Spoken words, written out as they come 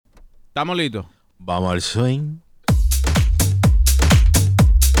¿Estamos listos? Vamos al swing.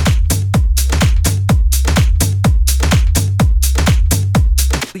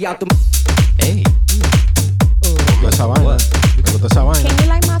 Hey. Me gusta esa vaina. Me gusta esa vaina. Can you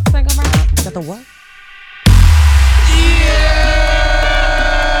like my cigarette? Got the what?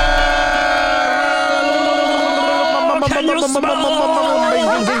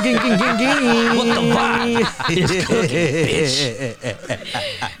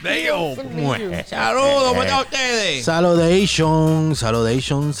 Saludos para ustedes. Saludation.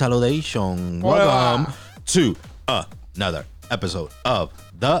 Welcome to another episode of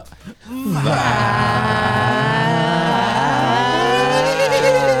The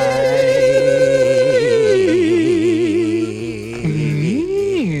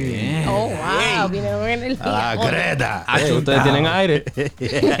Oh, wow. Vinieron en el La día. Greta. Ustedes tienen aire.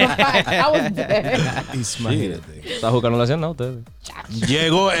 I was dead. Imagínate. Está jugando la cena, ustedes.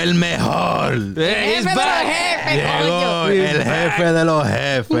 Llegó el mejor. Jefe de los jefes, Llegó coño. el jefe de los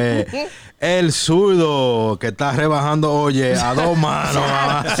jefes. El zurdo que está rebajando, oye, a dos manos.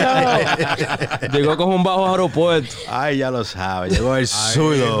 Llegó con un bajo aeropuerto. Ay, ya lo sabe. Llegó el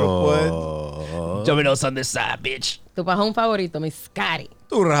zurdo. Yo me lo son de esa, bitch. Tu pajón favorito, mi Scotty.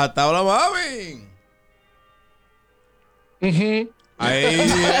 Tu rajatado la mami. Ahí.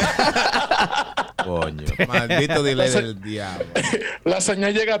 Coño. Maldito delay del diablo. La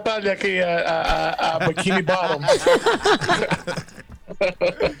señal llega tarde aquí a Bikini Bottom.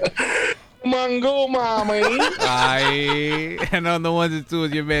 Mango, mami. Ay. And on the ones and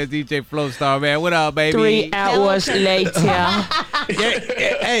twos, your man DJ Flowstar, man. What up, baby? 3 hours later.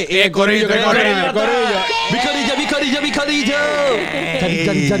 Hey, el corillo.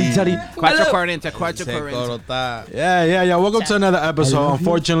 Cuatro cuarenta. Yeah. Welcome to another episode.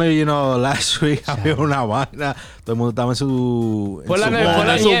 Unfortunately, you know, last week había una vaina. Todo el mundo estaba en su. Fue la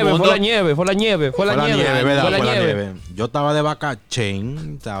nieve. Yo estaba de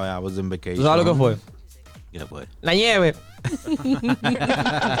vacación. I was in vacation. ¿Tú sabes lo que fue? ¿Qué fue? La nieve.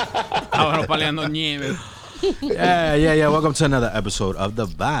 Ahora paleando nieve. Yeah. Welcome to another episode of The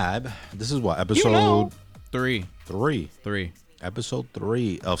Vibe. This is what? Episode 3. 3. Episode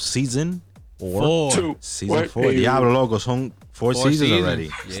 3 of season 4. Two. Season 4. Diablo, loco. Son 4 seasons already.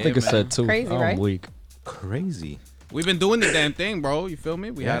 This nigga said 2. Crazy, I'm right? weak. Crazy. We've been doing the damn thing, bro. You feel me?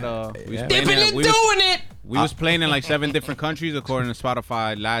 We had we was playing in like 7 different countries according to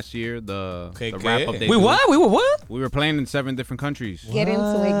Spotify last year. The wrap up. We what? We were what? We were playing in 7 different countries. Get into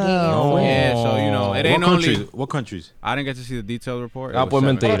it again. Yeah, so you know it ain't only. What countries? I didn't get to see the detailed report. It Ah, was pues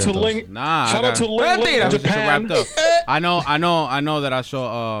 7. mentira. Shout out to entonces. Ling. Nah, Shout out to Ling it in was just Japan. wrapped up. I know that I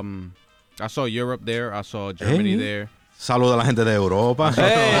saw Europe there. I saw Germany there. Saluda a la gente de Europa.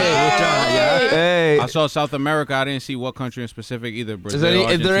 Hey. I saw South America. I didn't see what country in specific either. Brazil,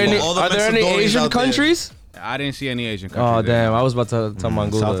 Are there any Argentina. Asian countries? I didn't see any Asian countries. Oh, there. damn. I was about to tell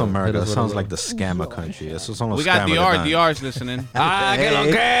Mango. South America. That sounds like the scammer country. Esos son los We got scammers DR's listening. Ah, que lo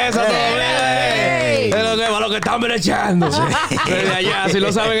que es, es lo que va lo que están brechando. Desde allá, si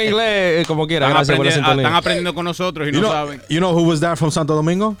lo saben inglés, como quiera. Gracias por la Están sintonía. aprendiendo con nosotros y no saben. You know who was that from Santo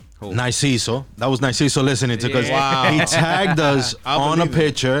Domingo? Who? Narciso. That was Narciso listening to because Wow. he tagged us on a believe it.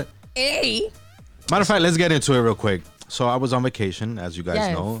 picture. Hey. Matter of fact, let's get into it real quick. So I was on vacation, as you guys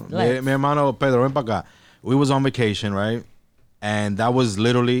Yes, know. let's. Mi hermano Pedro, ven pa' acá. We was on vacation, right? And that was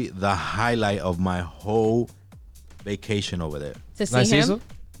literally the highlight of my whole vacation over there. To see Narciso? him?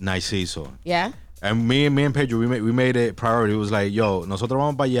 Narciso. Yeah. And me and Pedro, we made it priority. It was like, yo, nosotros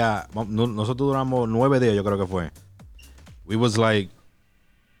vamos para allá. Nosotros duramos 9 días, yo creo que fue. We was like,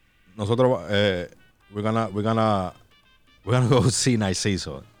 nosotros, we're gonna go see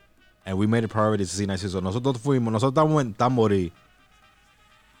Narciso. And we made it priority to see Narciso. Nosotros estábamos en Tamborí.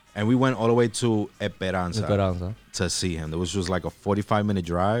 And we went all the way to Esperanza to see him. It was just like a 45-minute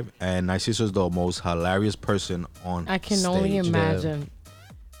drive. And Narciso is the most hilarious person on I can stage. only imagine.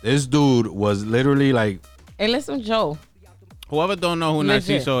 This dude was literally like, Él es un show. Whoever don't know who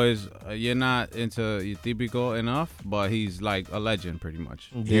Legit. Narciso is, you're not into Típico enough, but he's like a legend pretty much.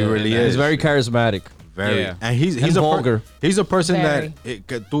 he really is. He's very charismatic. Very. Yeah. And he's And a vulgar. He's a person Very. that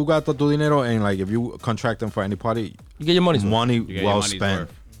que tú gastas tu dinero and like if you contract him for any party, You get your money's worth. money get your well money's spent.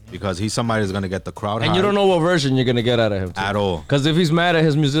 worth. Because he's somebody that's gonna get the crowd And high you don't know what version you're going to get out of him. at all. Because if he's mad at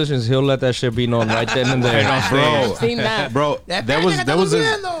his musicians, he'll let that shit be known right then and there. Bro, Seen that. bro, there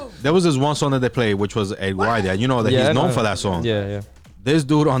was this one song that they played which was El Guardia. You know that Yeah, he's I known know. for that song. Yeah. This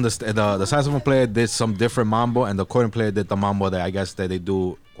dude on the saxophone player did some different mambo, and the accordion player did the mambo that I guess that they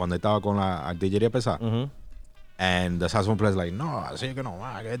do cuando estaba con la artillería pesada. And the saxophone player's like, no, así que no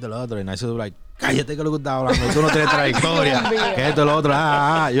va, que esto lo otro. And I said, like, cállate que lo que está hablando. Tú no tienes trayectoria. Que esto lo otro.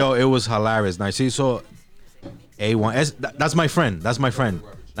 Yo, it was hilarious. Narciso, A1. That's my friend. That's my friend.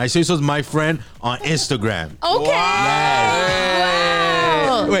 Narciso's my friend on Instagram. Okay.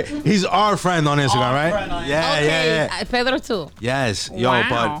 Wow. Wait, he's our friend on Instagram, right? Yeah. Pedro too. Yes. Yo, Wow.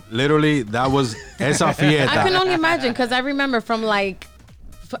 but literally, that was esa fiesta. I can only imagine because I remember from like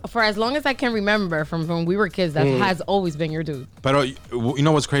for as long as I can remember from when we were kids, that has always been your dude. Pero you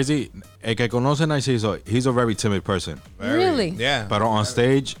know what's crazy? El que conoce a Narciso, he's a very timid person. Really? Yeah. Pero on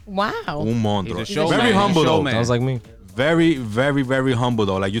stage, Wow. un monstruo. He's a showman. Very humble though. Showman. Sounds like me. Very, very, very humble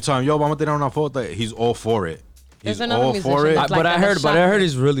though. Like you tell him, yo, vamos a tirar una foto. He's all for it. He's There's another all musician for it. that's like But I that, heard that's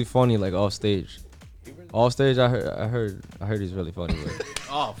he's really funny, like off stage. Off stage, I heard he's really funny. Like,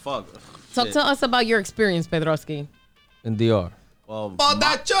 Oh, fuck. So tell us about your experience, Pedroski. in DR. Well,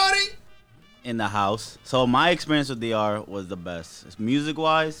 that chori. in the house. So my experience with DR was the best. Music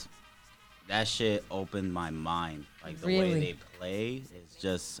wise, that shit opened my mind. Like the way Really? they play is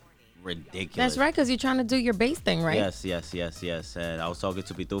just ridiculous. That's right, because you're trying to do your bass thing, right? Yes. And I was talking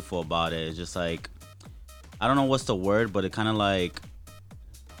to Pitufo about it. It's just like, I don't know what's the word, but it kind of like,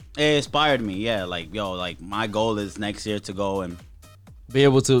 it inspired me. Yeah, like, yo, like my goal is next year to go and Be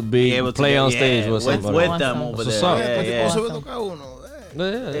able to play on stage with with somebody. them over That's there. what's up.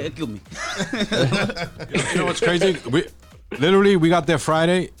 Yeah. Yeah. Kill me. You know what's crazy? We got there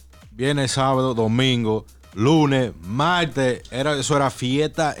Friday, viernes, sábado, domingo, lunes, martes. Eso era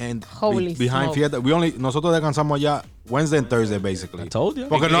fiesta and Holy behind smoke. fiesta. Nosotros descansamos allá Wednesday and Thursday basically. I told you.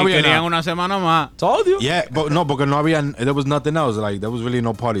 Porque no Y había querían nada. una semana más. Told you. Yeah, but no, porque no había. There was nothing else. Like there was really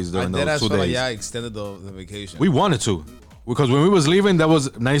no parties during those 2 days. Yeah, extended the vacation. We wanted to, because when we was leaving, there was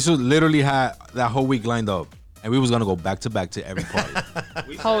Narciso literally had that whole week lined up, and we was gonna go back to every party.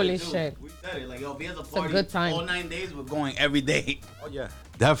 We said Holy it, too. shit. We said it. Like, yo, if he has a a party good time. all 9 days, we're going every day. Oh yeah,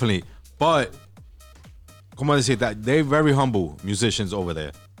 definitely. But como decir that they're very humble musicians over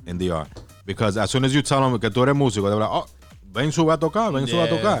there in DR, because as soon as you tell them que tú eres músico, they're like, oh, ven sube a tocar, ven sube a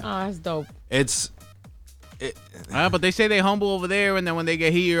tocar. Oh, that's dope. But they say they humble over there, and then when they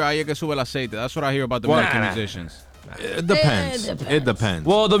get here, hay que sube el aceite. That's what I hear about the Well, American musicians. It depends. It depends.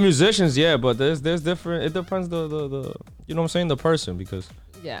 Well, the musicians, yeah, but there's different. It depends the you know what I'm saying, the person, because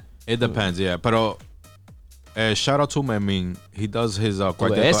Yeah. It depends, yeah. Pero shout out to Memin. He does his ese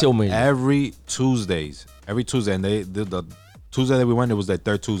cuarteto humilde. every Tuesday, and they did the Tuesday that we went. It was the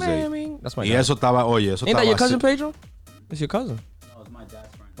third Tuesday. that's my Y dad. eso estaba, oye, eso Ain't that your estaba cousin, así. Pedro? It's your cousin. No, it's my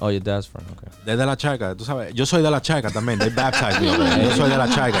dad's friend. Oh, your dad's friend. Okay. Desde la charca, tú sabes. Yo soy de la charca también. They baptized me over there. Yo soy de la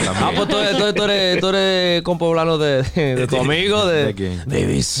charca Ah, pues también. tú eres compoblano de tu amigo ¿De de quién?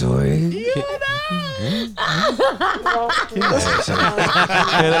 Baby soy.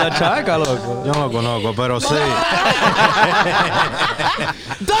 De la chaca, loco. Yo no lo conozco, pero sí.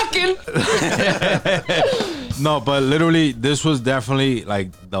 Ducking. No, but literally, this was definitely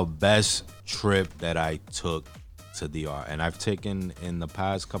like the best trip that I took to DR, and I've taken in the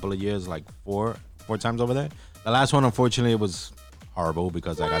past couple of years like four times over there. The last one, unfortunately, it was horrible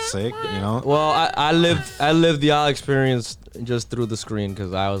because I got sick. You know. Well, I lived the all experience just through the screen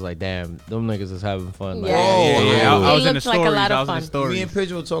because I was like, damn, them niggas is having fun. Like, Yeah. I was It in the looked like a stories. lot of I was in the fun. stories. Me and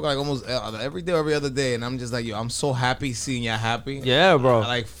Pedro will talk like almost every day, every other day, and I'm just like, yo, I'm so happy seeing y'all happy. Yeah, bro.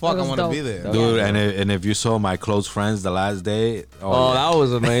 Like, fuck, It I was want to dope. be there. Dude, and if you saw my close friends the last day, Oh, that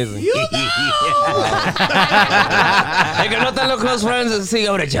was amazing. Es que no están los close friends, sigue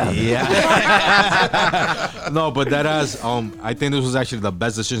brechando. yeah. No, but that has I think this was actually the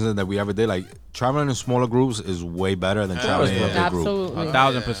best decision that we ever did. Like traveling in smaller groups is way better than traveling in a big group. Absolutely.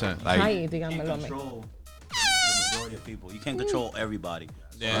 1,000%. Like Ay, You dígamelo, can't me. control the majority of people. You can't control everybody. Right.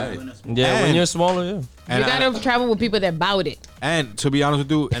 Yeah, when And- you're smaller, yeah. You and gotta travel with people that bout it. and to be honest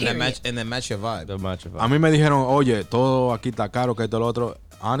with you, And then match your vibe. The match of a mí me dijeron, oye, todo aquí está caro, que esto lo otro.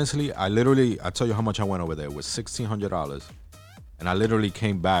 Honestly, I tell you how much I went over there. It was $1,600. And I literally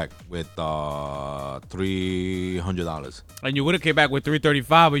came back with $300. And you would have came back with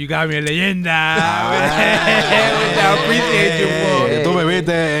 335, but you got me a leyenda. Which I appreciate you for. Tú me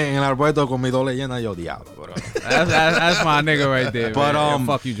viste en el aeropuerto con mis dos leyendas, yo diablo, bro. That's my nigga right there. But, man. um,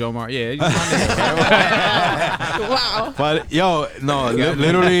 fuck you, Joe Mar. Yeah, you my nigga. Wow. But yo, no,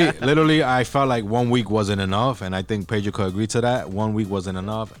 literally, I felt like 1 week wasn't enough, and I think Pedro could agree to that. 1 week wasn't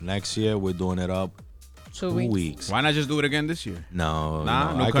enough. Next year, we're doing it up 2 weeks. Why not just do it again this year? No,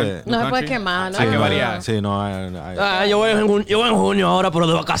 Nah, no, no I coun- can't. No se puede country? quemar, no. Hay que no, variar. sí, no, I yo voy en junio ahora, pero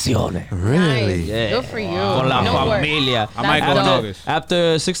de vacaciones. really. Yeah. Good for you. Con la No work. familia. I might go in dope. August.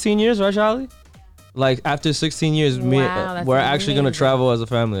 After 16 years, right, Charlie? Like after 16 years, Wow, that's we're actually gonna amazing. travel as a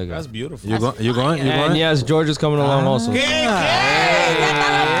family again. That's beautiful. You going? You And going? yes, George is coming along also. Ya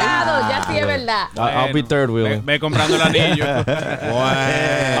sí es verdad. I'll be third wheeling. Ve comprando el anillo.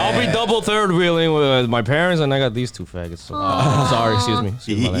 I'll be double third wheeling with my parents, and I got these two faggots. So. Sorry, excuse me.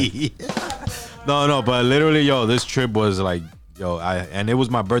 Excuse my language. No, but literally, yo, this trip was like, and it was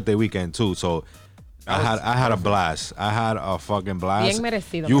my birthday weekend too, so I had a blast. I had a fucking blast. Bien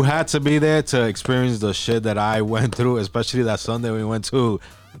merecido, You man. had to be there to experience the shit that I went through, especially that Sunday we went to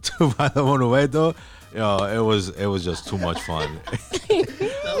Valle Monumento. Yo, it was just too much fun.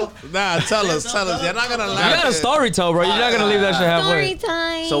 Nah, tell us. You're not gonna You laugh. got a story tell, bro. You're not gonna leave that shit halfway. Story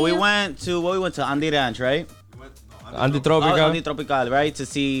time. So we went to Andy Ranch, right? Andy Tropical. Andy Tropical, right? To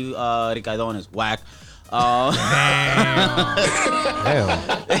see Ricardones. Whack. Damn.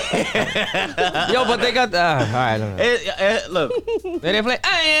 Yo, but they got. All right, no. Look, They didn't play.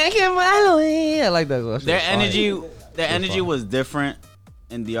 I like that. That shit their was fire. energy was different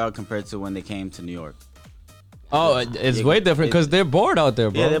in DR compared to when they came to New York. Oh, it's way different because they're bored out there,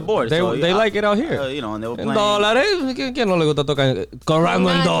 bro. Yeah, they're bored. They, so, they like it out here. You know, and they were En playing. dólares. ¿Quién no le gusta tocar? Cobrando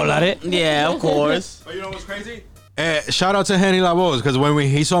en dólares. Yeah, of course. But you know what's crazy? Shout out to Henry La Voz, because when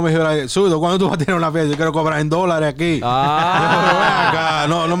he saw me, he was like, Sudo, ¿cuándo tú vas a tener una fiesta? Yo quiero cobrar en dólares aquí. Ah.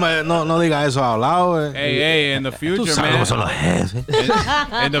 No diga eso al lado. Hey, in the future, man.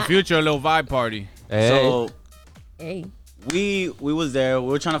 In the future, a little vibe party. Hey. So Hey. we was there. We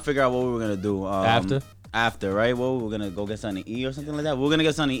were trying to figure out what we were gonna do after, right? Well, we were gonna go get something to eat or something like that. We were gonna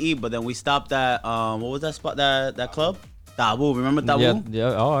get something to eat, but then we stopped at what was that spot? That club? Taboo. Remember Taboo?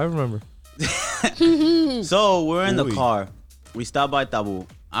 Yeah. Oh, I remember. So we're in the car. We stopped by Taboo.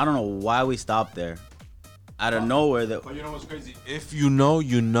 I don't know why we stopped there. Out of nowhere, But you know what's crazy? If you know,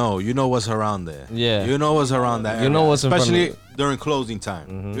 you know. You know what's around there. Yeah. You know what's around that. You know what's in front of especially it. during closing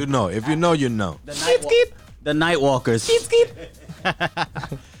time. You know. If you know, you know. the night walkers.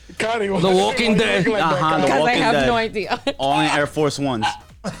 Connie, The Walking Dead. The Because I Walking have Dead. no idea. All in Air Force Ones.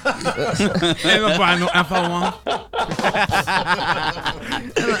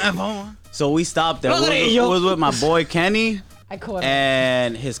 So we stopped there. We was with my boy Kenny I caught it.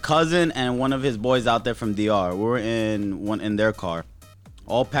 and his cousin and one of his boys out there from DR. We were in their car,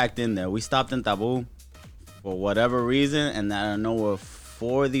 all packed in there. We stopped in Taboo for whatever reason, and out of nowhere,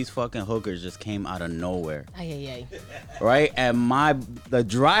 4 of these fucking hookers just came out of nowhere. Ay. Right, and the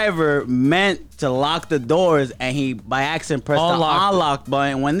driver meant to lock the doors, and he by accident pressed the unlock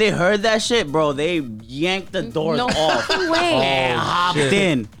button. When they heard that shit, bro, they yanked the doors No off fucking way. and hopped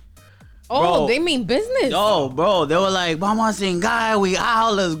in. Oh, bro. they mean business. Yo, bro, they were like, "Vamos a singar, we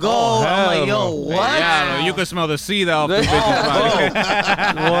out, let's go." Oh, I'm like, hell "Yo, no. what?" Yeah, you could smell the seed off the Oh,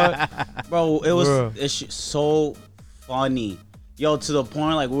 bitch's body. Bro, it was Bruh. it's so funny. Yo, to the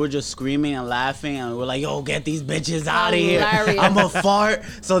point like we were just screaming and laughing, and we were like, "Yo, get these bitches out of here! Hilarious. I'm a fart,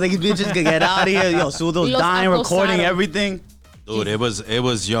 so these bitches can get out of here." Yo, Sudo's Los dying, recording acosaron. everything. Dude, it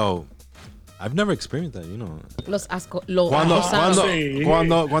was yo. I've never experienced that, you know. Los asco. Los Cuando acosaron.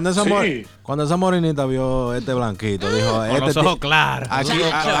 cuando esa morenita vio este blanquito, dijo, Con los ojos claros.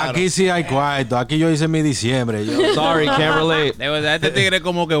 aquí sí hay cuarto, aquí yo hice mi diciembre. Yo, Sorry, can't relate. De verdad, este tigre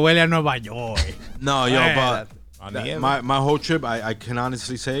como que huele a Nueva York. no, yo, but nieve. my whole trip, I can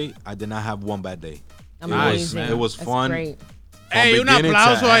honestly say I did not have one bad day. Amazing. It was That's fun. Great. Hey, un beginning to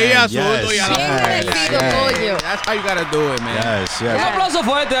aplauso ahí a end. Sudo y a la Bien merecido, coño. That's how you gotta do it, man. Yes, Un yes. aplauso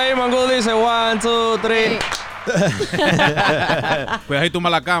fuerte ahí, Mango dice 1, 2, 3. Pues ahí tumba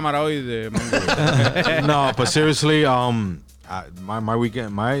la cámara hoy de Mango. No, but seriously, my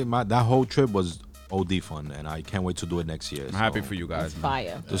weekend, my that whole trip was OD fun, and I can't wait to do it next year. I'm happy for you guys. man.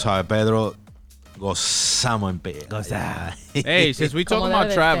 Fire. Tú sabes, Pedro, gozamos en Pedro. Hey, since we talking Como about debe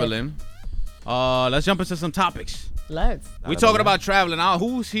de traveling, let's jump into some topics. Let's. We talking about traveling. Now,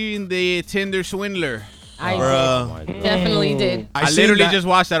 who's seen the Tinder swindler? I Bruh. did. Definitely did. I seen literally that- just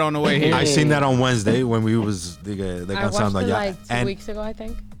watched that on the way here. I seen that on Wednesday when we was I watched cansando it allá. like 2 And weeks ago, I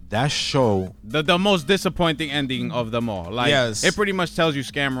think. that show, The most disappointing ending of them all. Like, Yes. it pretty much tells you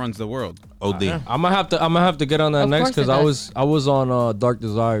scam runs the world. OD. I'm gonna have to get on that Of next course it because I was on Dark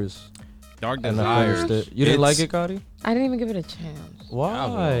Desires Dark and I Desires. finished it. You didn't like It's- it, Gotti? I didn't even give it a chance.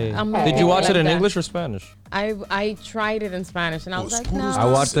 Why? I'm Did you watch like it in that. English or Spanish? I tried it in Spanish and I was like, no. I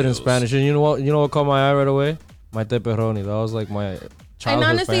watched it in Spanish, and you know what caught my eye right away? My te perroni. That was like my childhood And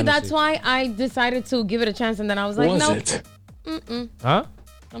honestly, fantasy. that's why I decided to give it a chance. And then I was like, Was no. it? Huh?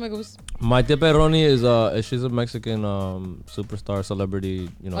 No me gusta. My tía Perroni is she's a Mexican superstar celebrity,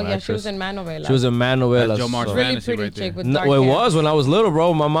 you know, Oh yeah, actress. she was in Man Novela. She was in Man Novelas. That's Joe Mar's so- really fantasy pretty right chick there. with No, dark it hair. was when I was little,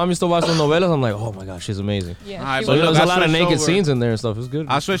 bro. My mom used to watch the novelas. I'm like, oh my gosh, she's amazing. Yeah, Alright, she So but was. there was a look, lot I of naked switched over. scenes in there and stuff. It was good.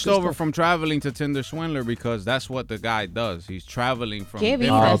 I switched Good over stuff. from traveling to Tinder Swindler because that's what the guy does. He's traveling from Qué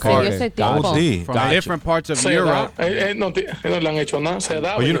vida different se dio okay. ese Gotcha. tipo. Sí, from gotcha. different parts of Se da. Europe. No le han hecho nada. Se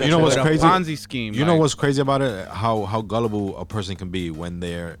da. But you know what's With a crazy? Ponzi scheme. You know like, what's crazy about it? How gullible a person can be when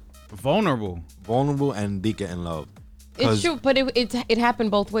they're vulnerable. vulnerable and they get in love. It's 'Cause- true, but it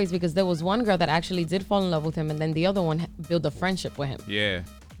happened both ways because there was one girl that actually did fall in love with him, and then the other one built a friendship with him. Yeah.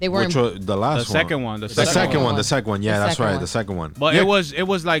 They were Which was the last The second one. The second one. Yeah, The that's second right. one. The second one. But Yeah. it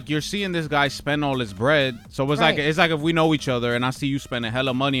was like you're seeing this guy spend all his bread. So it's Right. like if we know each other and I see you spending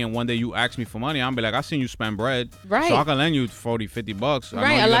hella money and one day you ask me for money, I'm be like, I seen you spend bread. Right. So I can lend you 40, 50 bucks. I know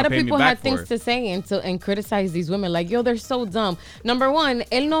Right, you're a lot gonna of pay me people back had for things it. to say and criticize these women like, yo, they're so dumb. Number one,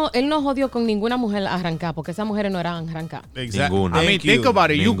 él no jodió con ninguna mujer arrancada porque esas mujeres no eran arrancadas. Exactly. Ninguna. I mean, think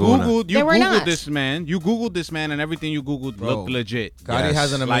about it. You Ninguna. They were not. Googled this man, and everything you Googled Bro, looked legit. Gotti Yes.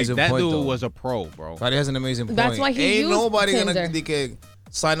 has an Like amazing that point, dude though. was a pro, bro. Gotti has an amazing point. That's why he Ain't used nobody Tinder. gonna they can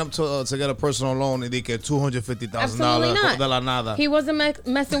sign up to get a personal loan and they get Absolutely $250,000 not. de la nada. He wasn't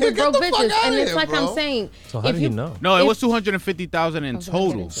messing with Get broke the fuck bitches, outta and it's here, like bro. I'm saying. So how if do you know? No, it if- was 250,000 in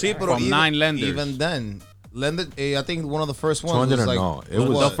total Sí, pero from even, 9 lenders. Even then, I think one of the first ones 200 was like no, it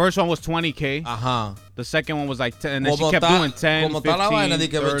was- The first one was 20k. Ajá. The second one was like 10, and then she kept doing 10, Como está la vaina, 15, de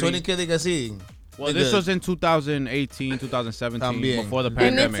que 30. 20 que diga así. Well, this was in 2018, 2017, También. before the and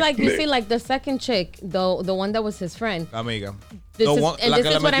pandemic. it's like you see, like the second chick, the one that was his friend. Amiga. This The is, one- and la this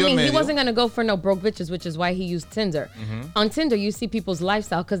que is le what I metió en mean. He medio. wasn't gonna go for no broke bitches, which is why he used Tinder. On Tinder, you see people's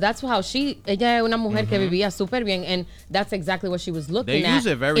lifestyle because that's how ella es una mujer que vivía súper bien, and that's exactly what she was looking They at use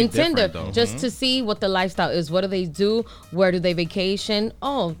it very in Tinder, different, though. just to see what the lifestyle is. What do they do? Where do they vacation?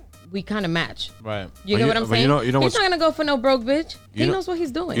 Oh, we kind of match. Right. You But know you- what I'm but saying? you know He's what's- not gonna go for no broke bitch. He You know- knows what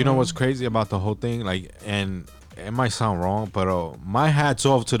he's doing. You know what's crazy about the whole thing? Like, and it might sound wrong, but my hat's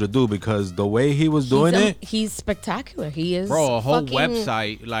off to the dude because the way he was doing it. He's spectacular. He is, Bro, a whole fucking-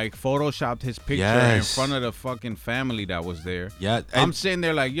 website like photoshopped his picture Yes. in front of the fucking family that was there. Yeah, I'm and- sitting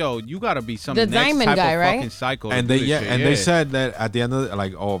there like, yo, you gotta be some The next diamond type guy, of right? fucking psycho. to And do they this yeah, shit. and they said that at the end of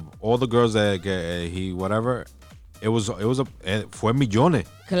like all the girls that he whatever, it was fue millones.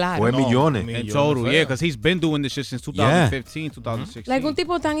 Claro. Fue No, millones. mi- in Yo total, no yeah, sé. because he's been doing this shit since 2015, 2016. Like un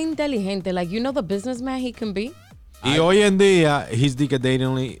tipo tan inteligente, like you know the businessman he can be. Y hoy en día he's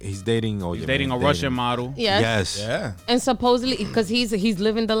dating He's dating a Russian model. Yes. Yes. Yeah. And supposedly, because he's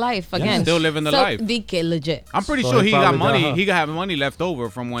living the life again. Still living the so, life. Di que legit. I'm pretty So sure he he got probably money. got her. He got money left over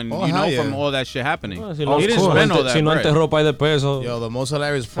from when Oh, you know hell yeah. from all that shit happening. Si he no, didn't course. spend all that si no bread. enterró par de pesos. Yo, the most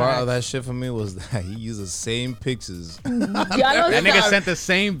hilarious part Facts. of that shit for me was that he used the same pictures. Ya lo That nigga sabes. sent the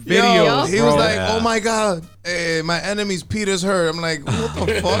same Yo, videos. he bro. was like, Yeah. "Oh my god, my enemy's Peter's hurt." I'm like, "What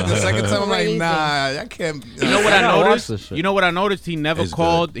the fuck?" The second time, I'm like, Crazy. "Nah, I can't." You know what I I gotta watch noticed? this shit. You know what I noticed? He never It's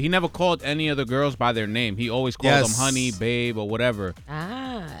called. He never called any of the girls by their name. He always called Yes. them honey, babe, or whatever.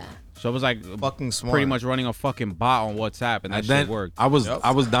 Ah. So it was like Fucking smart. pretty much running a fucking bot on WhatsApp, and that And shit then worked. I was Yep.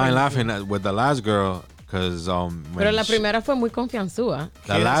 dying laughing with the last girl because Pero la primera fue muy confianzúa.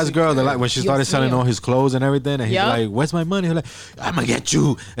 the last girl when she started Dios selling mío. all his clothes and everything, and he's Yup. like, "Where's my money?" He's like, "I'm gonna get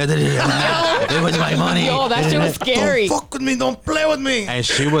you." Where's my money? Yo, that shit was scary. Don't fuck with me. Don't play with me. And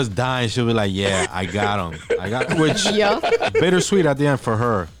she was dying. She was like, "Yeah, I got him. Which Yo. bittersweet at the end for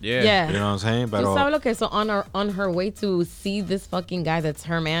her. Yeah. Yeah. You know what I'm saying? But Tú sabes lo que so on her way to see this fucking guy that's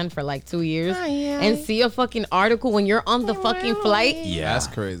her man for like 2 years and see a fucking article when you're on the fucking flight. yeah, That's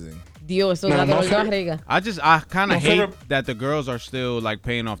crazy. Dios, eso No, la no, dolor de for- barriga. I kind My of hate favorite- that the girls are still like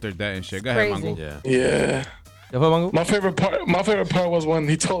paying off their debt and shit. Go ahead, Crazy. Mango. yeah. Yeah. ¿Ya fue, Mango? My favorite part was when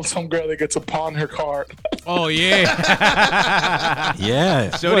he told some girl they get to pawn her card. Oh yeah.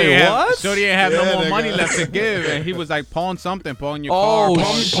 Yeah. Shorty Wait, ain't have, what? Shorty ain't have Yeah, no more nigga. money left to give, and he was like, pawn something, pawn your Oh, car,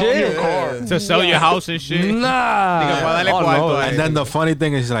 Pawn shit. your card. to sell your house and shit. Nah. Nigga, pa' darle Oh, cuarto no. a And then the funny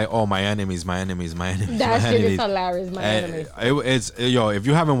thing is like, "Oh, my enemies, my enemies, my enemies." That my shit enemies. is hilarious, my And enemies. it's if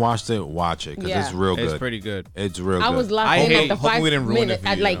you haven't watched it, watch it because Yeah. it's real It's good. pretty good. It's real I good. was laughing hate- at the hoping 5 we didn't ruin it minutes. for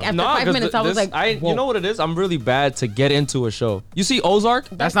At you, like though. after Nah, 5 minutes, I was like, you whoa. know what it is? I'm really bad to get into a show. You see Ozark?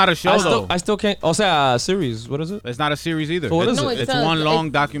 That's not a show though. I still can't. Oh, sea, series. What is it? It's not a series either. So what it's, is No, it? it's it's a- one long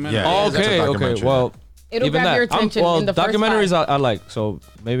it's- documentary. Yeah. Oh, that's a okay, okay. documentary. Well, It'll even grab that. your attention well, in the first documentaries five. I like, so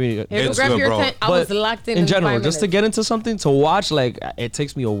maybe It'll It's grab good, your bro. attention. I But was locked in in general, 5 just to minutes. get into something to watch, like it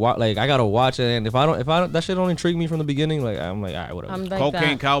takes me a while. Like I gotta watch it, and if I don't, that shit don't intrigue me from the beginning. Like I'm like, all right, whatever. I'm like Cocaine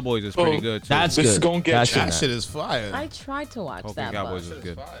that. Cowboys is pretty Oh, good too. That's This good. is gonna get That you. shit That nice. shit is fire. I tried to watch Cocaine that, Cowboys but is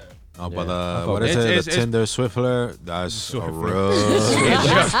good. No, but Yeah. what is it? It's- The it's- Tinder Swiffler. That's a real.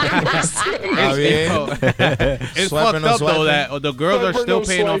 It's Swiping fucked or up though swiping? that the girls are Swiping still or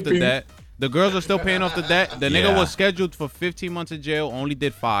paying off the swiping. debt. The girls are still paying off the debt. The nigga Yeah. was scheduled for 15 months in jail, only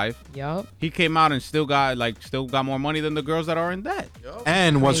did 5. Yup. He came out and still got more money than the girls that are in debt.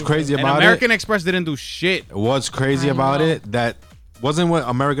 And what's crazy And about American it? Express didn't do shit. What's crazy I about know. it? That wasn't what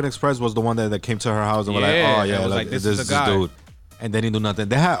American Express was the one that came to her house and were like, Yeah, oh it yeah, was like, like, this this is is this the guy. dude. And they didn't do nothing.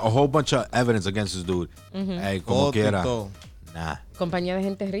 They had a whole bunch of evidence against this dude. Hey, como quiera. Nah. Compañía de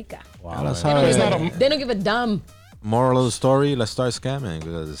gente rica. Ya lo They don't, give sabes. a, they don't give a damn. Moral of the story, let's start scamming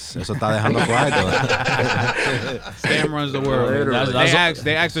because eso está dejando cuarto. Scam runs the world. That's-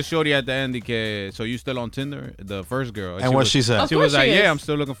 They asked the shorty at the end, que, so you still on Tinder? The first girl. And what she said? Of She was course like, she yeah, is. I'm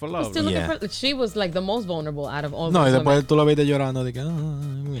still looking for love. Still looking Yeah. for, she was like the most vulnerable out of all No, y those después women. tú lo viste llorando. De que,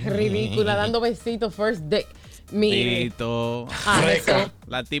 ah, Ridícula, dando besitos first date. Mire. Tito. Eso,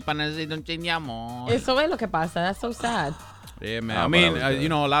 La tipa necesita un chin de amor. eso es lo que pasa. That's so sad. Yeah, man. Ah, I but mean, that was good. you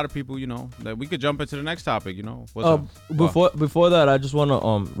know, a lot of people, you know, that we could jump into the next topic, you know. What's up? Before that, I just wanna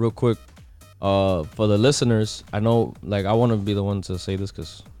real quick, for the listeners, I know like I wanna be the one to say this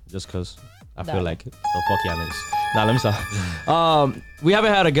cause I feel Dale. like it. So fuck y'all niggas. Nah, let me stop. We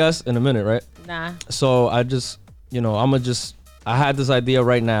haven't had a guest in a minute, right? Nah. So I just, I had this idea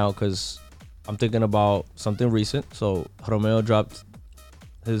right now because I'm thinking about something recent. So Romeo dropped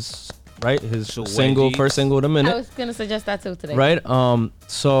his So single, Wedgies. first single in a I minute, was going to suggest that too today. right?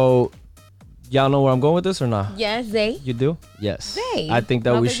 So y'all know where I'm going with this or not? Yes, Zay. You do? Yes. Zay. I think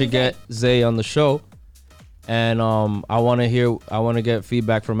that Love we it, should Zay. get Zay on the show. And I want to get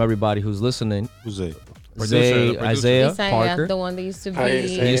feedback from everybody who's listening. Who's it? Zay, the producer. Isaiah Isaiah, Parker. the one that used to be. Hi,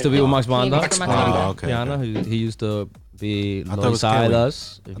 Isaiah. He used to be with Max Banda. Max Oh, Banda. okay. Piano. He used to be thought it was alongside Kelly.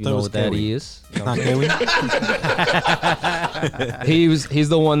 us. If I you thought it know was what that Kelly. is. Not Kiwi? He's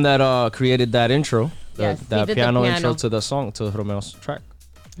the one that created that intro. Yes, he that did the piano piano. intro to the song, to Romeo's track.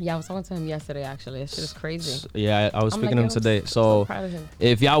 Yeah, I was talking to him yesterday, actually. That shit is crazy. Yeah, I was I'm speaking like, to him yo, today. I'm so So proud of him.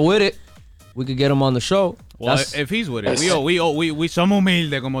 if y'all with it, we could get him on the show. Well, That's- if he's with it, we somos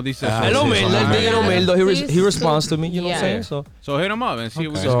humilde, como dice. Ah, El Fede. sí, humilde, sí. el humilde, he He's responds so- to me, you know what I'm yeah. saying? So, So hit him up and see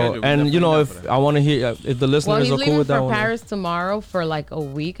what we can so schedule. We and you know, definitely if down for I want to hear, if the Well, listeners he's are cool leaving with that for one. Paris tomorrow for like a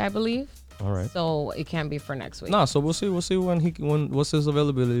week, I believe. All right. So it can't be for next week. Nah, so we'll see when what's his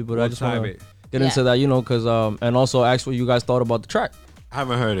availability. But I We'll just want time to it. get into Yeah. that, you know, because and also ask what you guys thought about the track. I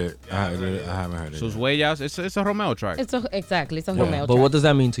haven't heard it. I haven't heard it. Sus huellas, it's a Romeo track. It's exactly. It's a Romeo But track. what does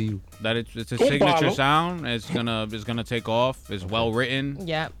that mean to you? That it's a Un signature palo. sound. It's gonna take off. It's well written.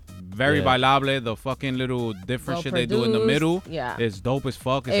 Yeah. Very Yeah. bailable. The fucking little different Well shit they do in the produced. middle. Yeah. It's dope as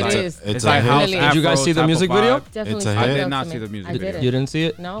fuck. It's It like is. It's it's a like hit. house. Did you guys Afro see the type of music video? vibe. Definitely. It's a stuck hit. out I to did not me. see the music I video. didn't. You didn't see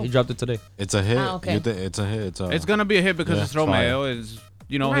it? No. He dropped it today. It's a hit. Ah, okay. It's a hit. It's gonna be a hit because Yeah, it's Romeo. It's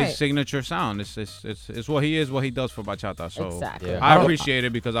Right. his signature sound. It's what he is, what he does for bachata. So Exactly. Yeah. I appreciate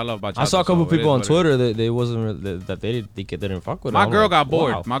it because I love bachata. I saw a couple so it people is on what it is. Twitter that they wasn't that they didn't fuck with it. My I'm girl like, got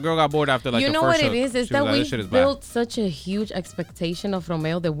bored. wow. My girl got bored after like You the know first what it hook. is? Is She that was like, we "This shit is bad." built such a huge expectation of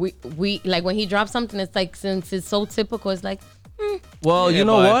Romeo that we like when he drops something, it's like since it's so typical, it's like Well, Yeah, you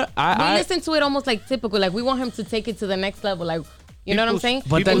know but what? we I listen to it almost like typical. Like we want him to take it to the next level. Like you know what I'm People's- saying?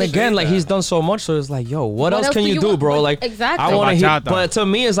 But then People again, say like that. he's done so much, so it's like, yo, what else can do you you do, want? bro? But- Like, exactly. I want to hear. Bachata. But to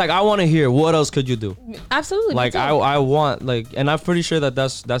me, it's like I want to hear what else could you do? Absolutely. me Like too. I want like, and I'm pretty sure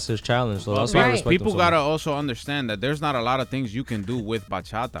that's his challenge. So that's why I Right. respect him People so gotta much. also understand that there's not a lot of things you can do with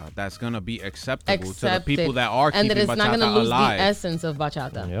bachata that's gonna be acceptable to the Accepted. people that are and that keeping it's not gonna bachata lose alive. the essence of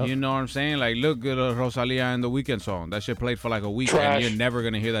bachata. Yep. You know what I'm saying? Like, look at Rosalia and the Weekend song. That shit played for like a week, Trash. and you're never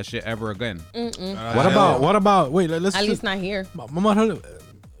gonna hear that shit ever again. What about? Wait, let's At just, least not here. come on,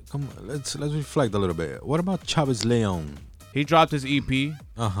 let's reflect a little bit. What about Chavez Leon? He dropped his EP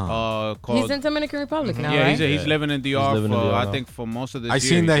Uh-huh. called. He's in Dominican Republic now, yeah, right? he's living in DR. living in For, DR I now. think for most of this I year.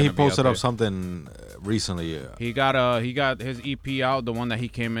 seen he's that he gonna be posted out up there. something recently. He got his EP out, the one that he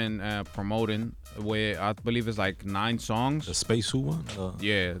came in promoting, where I believe it's like 9 songs. The Space Suit one?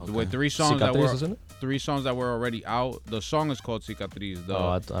 Yeah, Okay. with 3 songs that Cicatriz, were isn't it? 3 songs that were already out. The song is called Cicatriz. The Oh,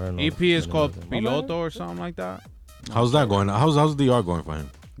 I don't know. EP is called I don't know. Piloto or something like that. How's that going? How's DR going for him?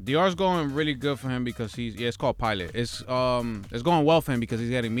 DR's going really good for him because it's called Pilot. It's going well for him because he's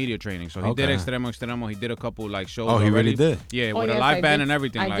getting media training. So he did Okay. Extremo. He did a couple like shows. Oh, he really already. did? Yeah, Oh, with a yes, live I band did- and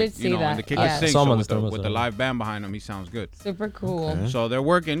everything. I like did see you know, and that, the kick yeah. and sing. Some So on with the the live band behind him, he sounds good. Super cool. Okay. So they're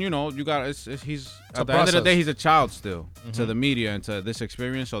working. You know, you got he's a at the end of the process. day, he's a child still to the media and to this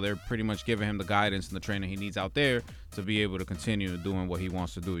experience. So they're pretty much giving him the guidance and the training he needs out there to be able to continue doing what he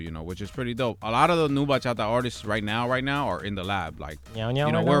wants to do. You know, which is pretty dope. A lot of the new bachata artists right now are in the lab. Like, Meow, you meow,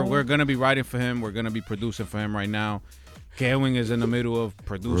 know, meow. we're gonna be writing for him. We're gonna be producing for him right now. Kevin is in the middle of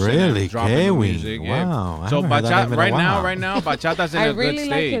producing Really? and dropping new Kevin? music. Yeah. Wow. I So haven't heard that name in a right now, Bachata's in I a good really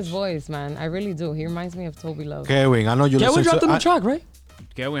like stage. his voice, man. I really do. He reminds me of Toby Love. Kevin, I know you Yeah, we listen dropped to... a new track, right?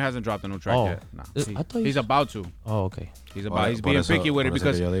 Kevin hasn't dropped a new track Oh. yet. Nah. I thought you He's said- about to. Oh, okay. He's Por being eso- picky with it por eso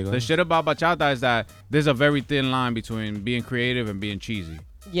because que yo digo. the shit about bachata is that there's a very thin line between being creative and being cheesy.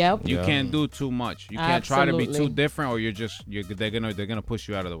 Yep. You Yeah. can't do too much. You can't try to be too Absolutely. different, or they're gonna push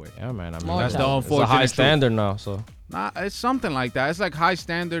you out of the way. Yeah, man. I mean, More That's the time. it's a unfortunate high truth. standard now, so. Nah, it's something like that. It's like high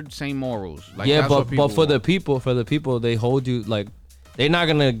standard, same morals. Like, Yeah, that's what but people for the want. people, they hold you like they're not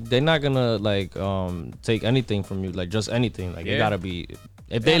gonna like take anything from you, like just anything. Like Yeah. it gotta be.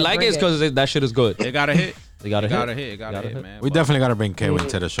 If they Gotta like it, bring it's because that shit is good. They gotta hit. They gotta It hit. gotta hit. It gotta Gotta hit, hit. man. We But definitely got to bring Kevin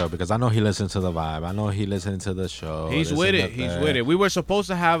to the show because I know he listens to the vibe. I know he listens to the show. He's this with and it. He's that. with it. We were supposed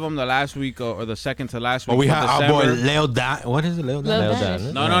to have him the last week or the second to last week. But we for have our boy December. Leo Dan. What is it, Leo Dan? Leo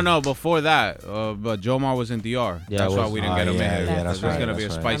Dan. Dan. No. Before that, but Jomar was in DR. Yeah, That's it why was. we didn't get him yeah, in. yeah, that's It's right, gonna be a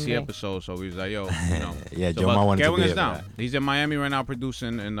that's right. spicy Sunday. episode. So we was like, yo, Yeah, So, Jomar but wanted to Kevin be is here for down. that. He's in Miami right now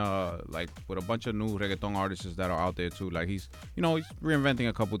producing and like with a bunch of new reggaeton artists that are out there too. Like he's reinventing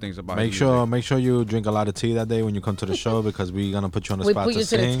a couple things about Make his sure music. you drink a lot of tea that day when you come to the show because we're gonna put you on the We spot put to you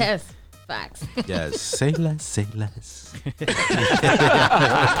to the sing. test. Facts. Yes, say less, say less.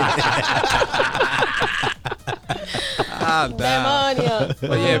 Demonio.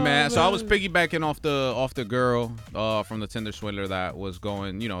 But yeah, man. So I was piggybacking off the girl from the Tinder swindler that was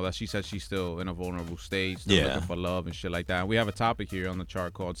going, that she said she's still in a vulnerable state, still Yeah. looking for love and shit like that. And we have a topic here on the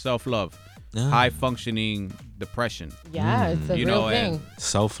chart called self-love, Ah. high functioning depression. Yeah, it's a You real know, thing.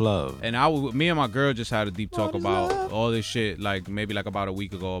 Self-love. And me and my girl just had a deep talk about all this shit, like maybe like about a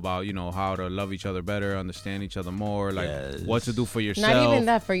week ago, about how to love each other better, understand each other more, like what to do for yourself. Not even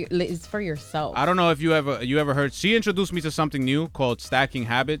that for you. It's for yourself. I don't know if you ever heard. She introduced me to something new called stacking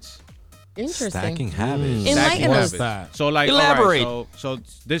habits. Interesting. Stacking habits. Enlighten Stacking us. habits. So like, Elaborate. all right, so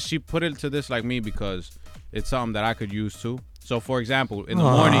this she put it to this like me because it's something that I could use too. So for example, in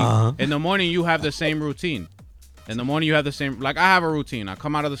the morning you have the same routine. In the morning you have the same, like I have a routine. I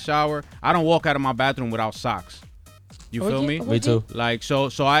come out of the shower. I don't walk out of my bathroom without socks. You feel me? Me too. Like so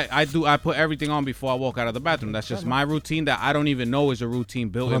I put everything on before I walk out of the bathroom. That's just my routine that I don't even know is a routine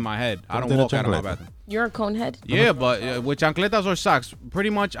built in my head. I don't walk out of my bathroom. You're a conehead? Yeah, but with chancletas or socks, pretty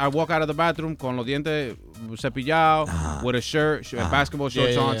much I walk out of the bathroom con los dientes cepillado, with a shirt, basketball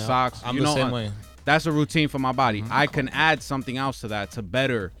shorts on, socks. I'm the same way. That's a routine for my body. I can add something else to that to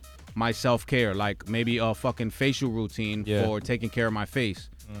better my self-care, like maybe a fucking facial routine for taking care of my face.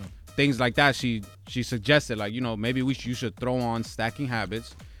 Things like that. She suggested, like, maybe you should throw on stacking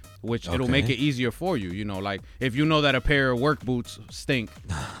habits, which it'll make it easier for you. Like if you know that a pair of work boots stink,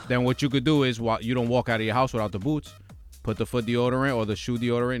 then what you could do is you don't walk out of your house without the boots. Put the foot deodorant or the shoe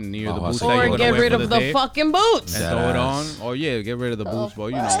deodorant near the boots that you're Or gonna get wear rid for of the the day fucking boots. and throw it on. Or get rid of the boots, but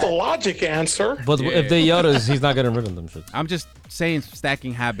That's the logic answer. But if they Yodas, he's not getting rid of them shit. I'm just saying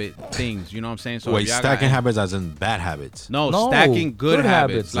stacking habit things. You know what I'm saying? So Wait, if y'all stacking got- habits as in bad habits. No, No, stacking good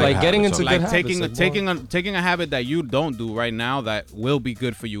habits. Like getting habits, into Like good taking habits. taking a habit that you don't do right now that will be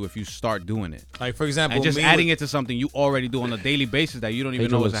good for you if you start doing it, Like for example, and just me adding with- it to something you already do on a daily basis that you don't even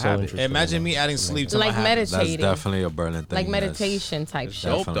Pedro know is a looks so habit. interesting. Imagine me adding sleep to Like my habits. That's meditating. definitely a Berlin thing. Like yes. meditation type It's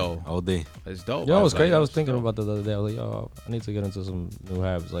shit. dope Definitely. though. OD. It's dope. Yo, it's like, crazy. I was it's thinking dope. about that the other day. I was like, yo, I need to get into some new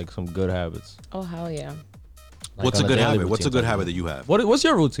habits, like some good habits. Oh, hell yeah. Like What's a on good daily habit? What's a routine good type habit of that you have? What's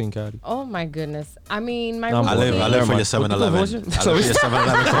your routine, Caddy? Oh, my goodness. I mean, my No, I'm routine. I live for your Never mind. 7-Eleven. What's I your- live for your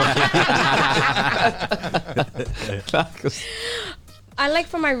 7-Eleven coffee. I like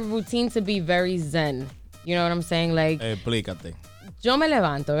for my routine to be very zen. You know what I'm saying? Like, Explícate. yo me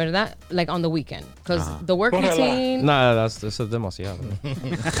levanto, ¿verdad? Like on the weekend. Because the work Cógela. routine. Nah, eso es demasiado.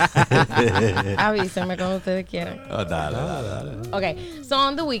 Avísenme cuando ustedes quieran. Oh, dale. Okay, so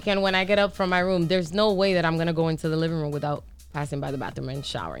on the weekend when I get up from my room, there's no way that I'm gonna go into the living room without passing by the bathroom and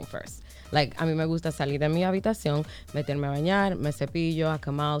showering first. Like, a mí me gusta salir de mi habitación, meterme a bañar, me cepillo, I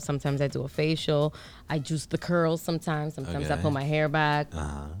come out. Sometimes I do a facial. I juice the curls sometimes. Sometimes I Okay. put my hair back.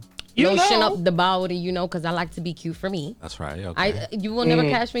 You Lotion know. up the body, because I like to be cute for me. That's right. Okay. You will never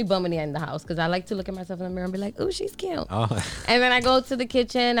catch me bumming in the house because I like to look at myself in the mirror and be like, "Ooh, she's cute." Oh. And then I go to the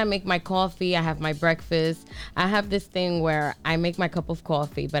kitchen, I make my coffee, I have my breakfast. I have this thing where I make my cup of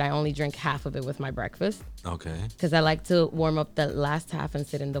coffee, but I only drink half of it with my breakfast Okay. because I like to warm up the last half and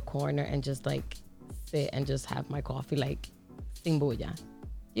sit in the corner and just like sit and just have my coffee like sin bulla.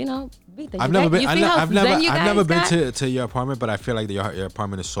 Vita, I've never been. you see how I've never. zen you I've never guys been got? to your apartment, but I feel like your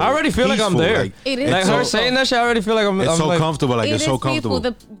apartment is so. I already feel like I'm peaceful, there. Like, It is Like it's her so, saying that shit, I already feel like I'm. It's I'm so like, comfortable. Like It it's is so peaceful.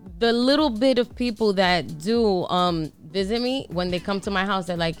 comfortable. The little bit of people that do visit me, when they come to my house,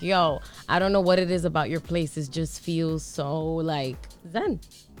 they're like, yo, I don't know what it is about your place. It just feels so like zen.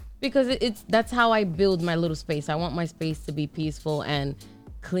 Because that's how I build my little space. I want my space to be peaceful and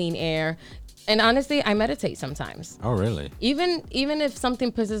clean air. And honestly, I meditate sometimes. Oh, really? Even if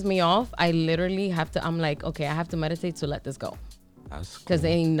something pisses me off, I literally have to, I'm like, okay, I have to meditate to let this go. That's cool. Because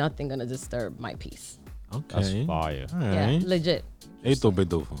ain't nothing gonna disturb my peace. Okay. That's fire. All Yeah, right. legit. Hey, tu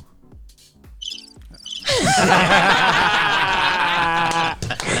pitufo.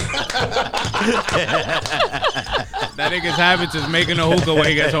 That nigga's habits is making a hookah when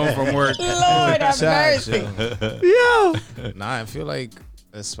he gets home from work. Lord have mercy. Nah, I feel like,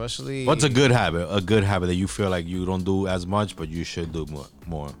 especially. What's a good habit? A good habit that you feel like you don't do as much, but you should do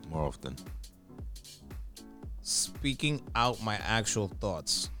more often. Speaking out my actual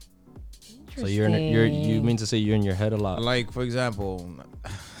thoughts. So you mean to say you're in your head a lot? Like, for example,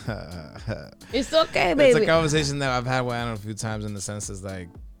 It's okay, it's baby. a conversation that I've had with Anna a few times in the sense is like,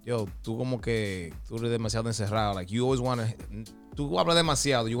 yo, tú como que tú eres demasiado encerrado. Like, you always want to, tú hablas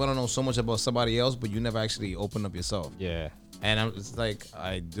demasiado. You want to know so much about somebody else, but you never actually open up yourself. Yeah. And it's like,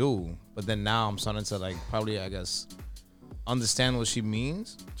 I do. But then now I'm starting to, like, probably, I guess, understand what she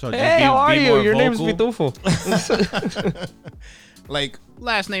means. So Hey, be how are you? more Your name's vocal. Pitufo. Like,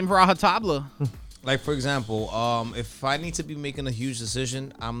 Last name Rajatabla. Like, for example, if I need to be making a huge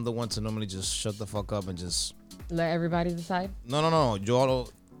decision, I'm the one to normally just shut the fuck up and just... Let everybody decide. No. Yo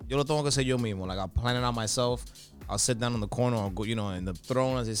lo tengo que hacer yo mismo. Like, I'll plan it out myself. I'll sit down on the corner or go, in the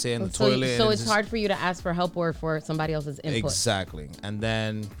throne, as they say, in the toilet. So and it's hard for you to ask for help or for somebody else's input. Exactly. And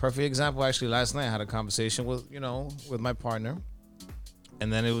then, perfect example, actually, last night I had a conversation with, with my partner.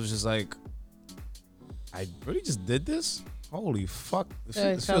 And then it was just like, I really just did this? Holy fuck.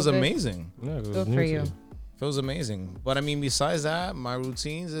 This feels good. amazing. Yeah, it was Good new for to you. Feels amazing. But I mean, besides that, my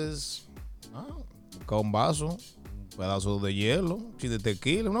routines is con vaso, un pedazo de hielo, chi de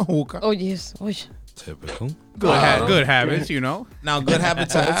tequila, una juca. Oh, yes. Oh, Typical. Good habits, Now, good habit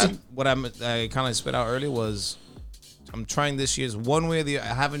to add, what I kind of spit out earlier was, I'm trying this year's one way or the other.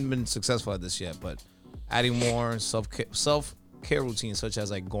 I haven't been successful at this yet, but adding more self-care routines, such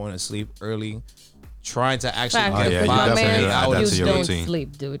as like going to sleep early, trying to actually Facts. get yeah, you 5 definitely to 8 add that hours. to You your don't routine.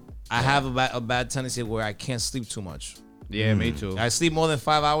 sleep, dude. I have a bad tendency where I can't sleep too much. Yeah, me too. I sleep more than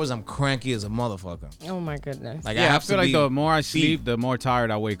 5 hours, I'm cranky as a motherfucker. Oh, my goodness. Like, Yeah, I have feel to like be the more I sleep, the more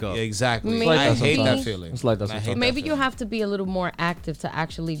tired I wake up. Exactly. Maybe- I hate that sometimes. feeling. It's like that I hate sometimes. Maybe that you feeling. have to be a little more active to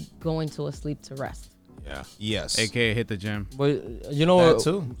actually go into a sleep to rest. Yeah. Yes. AKA hit the gym. But you know That what?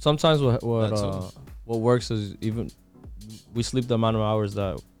 too. Sometimes That too. what works is even we sleep the amount of hours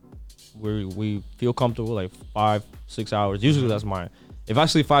that we feel comfortable, like 5-6 hours. Usually that's mine. If I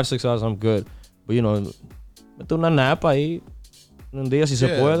sleep 5-6 hours, I'm good. But mete una nap ahí. Un día si se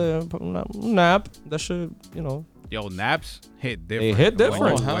Yeah. puede, un nap. That should, Yo, naps hit different. they hit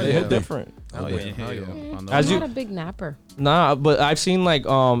different. Oh, hell they yeah. hit different. Hell Yeah, yeah. Hell yeah. on I'm those- you- not a big napper. Nah, but I've seen like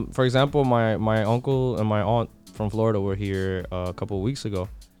for example, my uncle and my aunt from Florida were here a couple of weeks ago,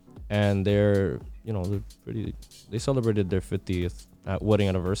 and they're they celebrated their 50th wedding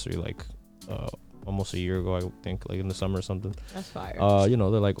anniversary like almost a year ago, I think, like in the summer or something. That's fire. They're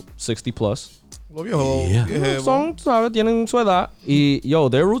like 60 plus. Lo viejo, Yeah. viejo. Son, ¿sabes? Tienen su edad. Y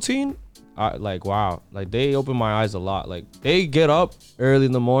their routine, like wow, like they open my eyes a lot. Like they get up early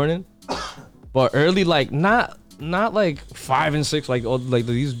in the morning, but early like not like 5 and 6 like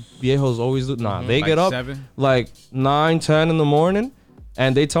these viejos always do. Nah, they Like get up 7? like 9-10 in the morning,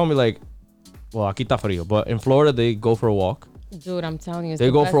 and they tell me like, well, aquí está frío, but in Florida they go for a walk. Dude, I'm telling you. It's They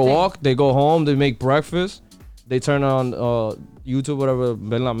the go best for a thing. walk. They go home. They make breakfast. They turn on YouTube, whatever,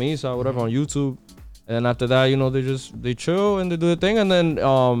 Ven la Misa, whatever on YouTube. And after that, they chill and they do the thing. And then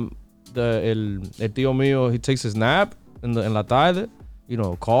el tío mío, he takes his nap in la tarde.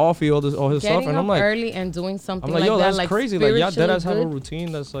 Coffee, all his stuff. Getting And up I'm like, early and doing something yo, that, that's like crazy. Like, y'all spiritually deadass have a good.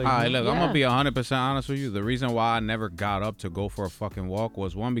 routine that's like. All right, look, I'm Yeah. gonna be 100% honest with you. The reason why I never got up to go for a fucking walk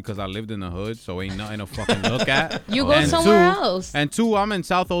was one, because I lived in the hood, so ain't nothing to fucking look at. You go And somewhere two- else. And two, I'm in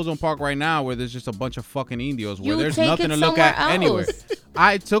South Ozone Park right now, where there's just a bunch of fucking Indios, where You there's take nothing it to look at somewhere anywhere. else.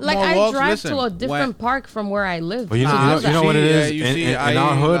 I took Like more I walks. drive Listen, to a different park from where I live. But you to know, do you know that. what it Yeah, is? you in, see, in I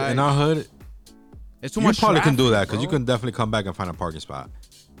our ain't hood, like- in our hood, it's too you much probably can do traffic, that because you bro. can definitely come back and find a parking spot.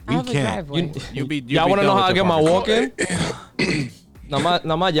 I We have a can't. driveway. Y'all want to know how I get my walk in?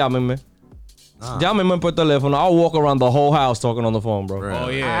 Nada más llámenme. Llámenme por teléfono. I'll walk around the whole house talking on the phone, bro. Oh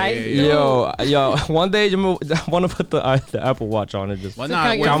yeah, I yeah, yeah. Yo, one day I want to put the Apple Watch on and just Well, To nah,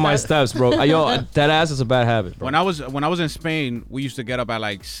 count your count my steps. steps, bro. Yo, that ass is a bad habit, bro. When I was in Spain, we used to get up at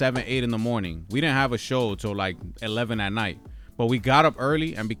like 7, 8 in the morning. We didn't have a show till like 11 at night. But we got up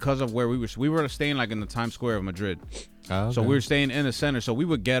early, and because of where we were staying like in the Times Square of Madrid. Okay. So we were staying in the center. So we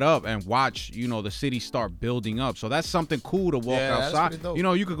would get up and watch, the city start building up. So that's something cool to walk that's outside. pretty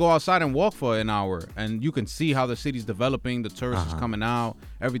dope. You could go outside and walk for an hour, and you can see how the city's developing. The tourists is coming out.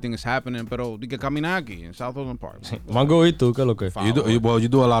 Everything is happening. Pero di que caminar aquí in South Oakland Park. Mango, ¿y tú? ¿Qué es lo que? You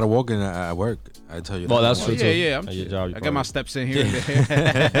do a lot of walking at work. I tell you. Well, that. that's true too. Yeah. At your job, you I get my steps in here.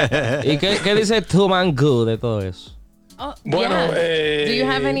 ¿Y qué dice tu Mango de todo eso? Oh, Bueno, yeah. Do you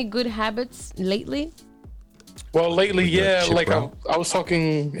have any good habits lately? Well, lately, yeah, chip, like bro. I was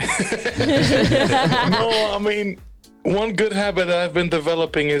talking. No, I mean, one good habit that I've been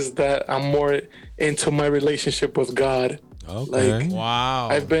developing is that I'm more into my relationship with God. Okay. Like, Wow.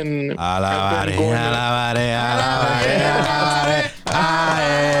 I've been going.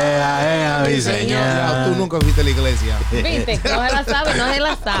 Ya, tú nunca fuiste a la iglesia. Viste, no se la sabe, no se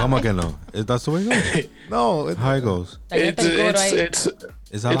la sabe. ¿Cómo que no? That's the way it goes. No. How it goes. It's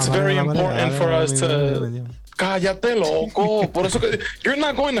very important for us to. Cállate, loco. Por eso que you're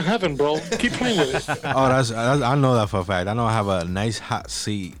not going to heaven, bro. Keep playing with it. Oh, that's I know that for a fact. I know I have a nice hot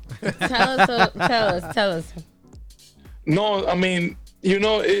seat. Tell us. No, I mean,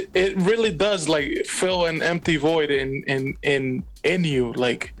 it really does like fill an empty void in you,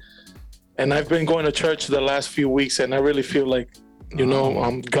 like. And I've been going to church the last few weeks, and I really feel like,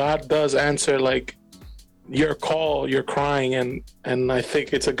 God does answer like your call, your crying, and I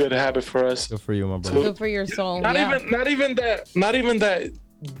think it's a good habit for us. Good for you, my brother. Good for your soul. Not even that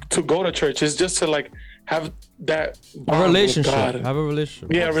to go to church. It's just to like have that bond A relationship. with God. Have a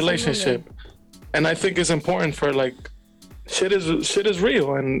relationship. Yeah, relationship. And I think it's important for like shit is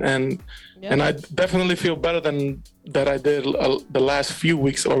real, and I definitely feel better than that I did the last few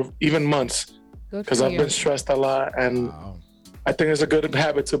weeks or even months, because I've been stressed a lot, and I think it's a good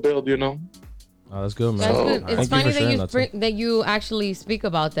habit to build. Oh, that's good, man. That's good. It's funny that that you actually speak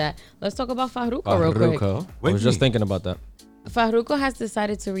about that. Let's talk about Farruko real quick. I was just thinking about that. Farruko has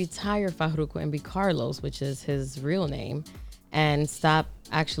decided to retire Farruko and be Carlos, which is his real name, and stop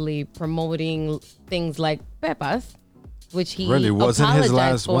actually promoting things like Pepas, which he wasn't his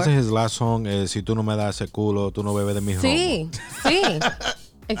last song Si tú no me das ese culo, tú no bebes de mi romo. Sí.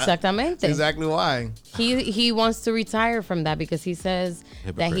 Exactamente. Exactly why. He wants to retire from that because he says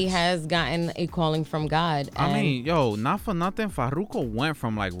that he has gotten a calling from God. I mean, not for nothing, Farruko went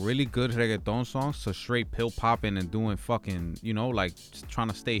from like really good reggaeton songs to straight pill popping and doing fucking, like just trying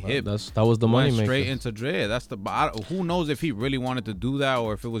to stay hip. That was the money maker. Straight into dread. Who knows if he really wanted to do that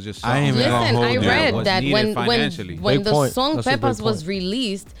or if it was just I read that when the song That's Pepas was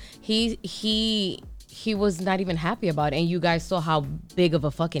released, he was not even happy about it, and you guys saw how big of a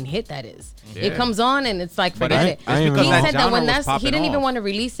fucking hit that is. Yeah. It comes on and it's like, forget it. He said that when he didn't even want to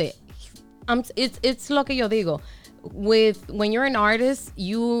release it. It's lo que yo digo. When you're an artist,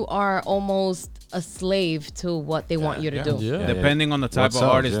 you are almost a slave to what they want you to do. Yeah. Depending on the type of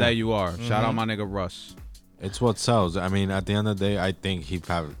artist that you are. Shout out my nigga Russ. It's what sells. I mean, at the end of the day, I think he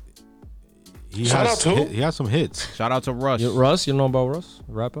Shout out to? He has some hits. Shout out to Russ. Russ, you know about Russ?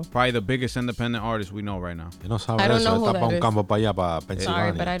 Rapper? Probably the biggest independent artist we know right now. I don't know who Está that pa un is. campo pa allá, pa Pennsylvania.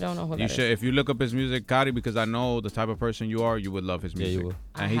 Sorry, but I don't know who that is. If you look up his music, Kari, because I know the type of person you are, you would love his music. you will.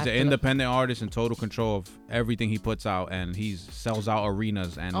 And he's an independent artist in total control of everything he puts out, and he sells out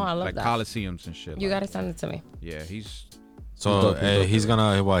arenas and I love like that. coliseums and shit. You like, gotta send it to me. yeah, he's So he's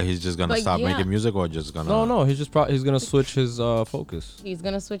just gonna But stop yeah. making music, or just gonna? No, he's just he's gonna switch his focus. He's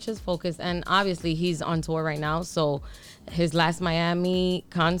gonna switch his focus, and obviously he's on tour right now. So his last Miami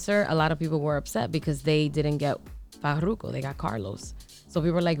concert, a lot of people were upset because they didn't get Farruko, they got Carlos. So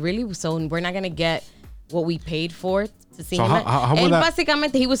people were like, really? So we're not gonna get what we paid for to see So him. how would And that-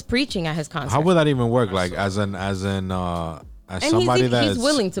 básicamente he was preaching at his concert. How would that even work? Like as somebody he's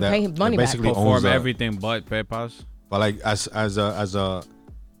willing to pay him money back. basically owns perform a- everything but Pepas. But like as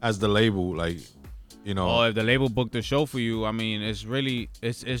the label, like Oh, if the label booked the show for you, I mean, it's really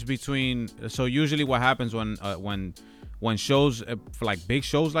it's between. So usually, what happens when shows for like big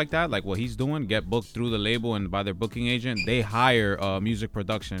shows like that, like what he's doing, get booked through the label and by their booking agent, they hire a music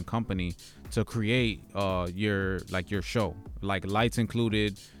production company to create your show, like lights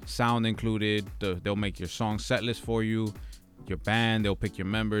included, sound included. They'll make your song set list for you. Your band, they'll pick your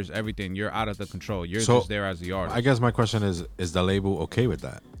members, everything. You're out of the control. You're just there as the artist. I guess my question is the label okay with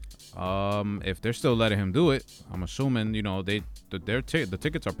that? If they're still letting him do it, I'm assuming the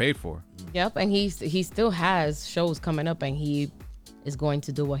tickets are paid for. Yep, and he still has shows coming up, and he is going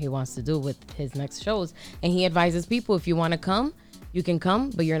to do what he wants to do with his next shows. And he advises people, if you want to come, You can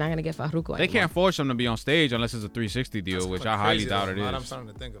come, but you're not gonna get Farruko They anymore. can't force him to be on stage unless it's a 360 deal, which I highly doubt it I'm is. starting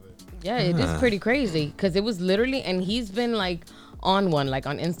to think of it. Yeah, it is pretty crazy because it was literally, and he's been like on one, like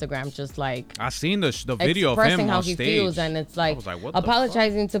on Instagram, just like I seen the video of him expressing how on he stage. feels, and it's like, was like, what the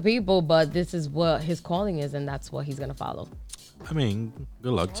apologizing to people, but this is what his calling is, and that's what he's gonna follow. I mean,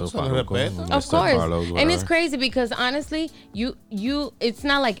 good luck to Son Farruko. respeto. Of Mr. course, Carlos, and it's whatever. crazy because honestly, you, it's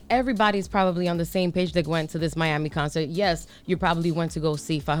not like everybody's probably on the same page that went to this Miami concert. Yes, you probably went to go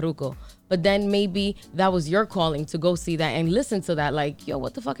see Farruko, but then maybe that was your calling to go see that and listen to that. Like, yo,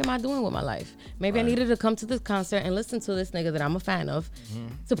 what the fuck am I doing with my life? Maybe I needed to come to this concert and listen to this nigga that I'm a fan of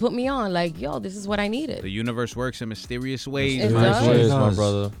to put me on. Like, yo, this is what I needed. The universe works in mysterious ways. It man. does. Ways, It my does.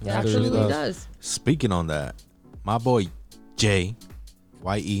 brother. It absolutely does. Speaking on that, my boy Jay,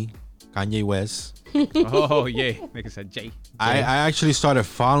 Y.E., Kanye West. Oh yeah, nigga said Jay. I actually started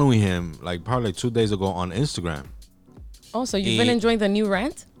following him like probably like 2 days ago on Instagram. Oh, so you've been enjoying the new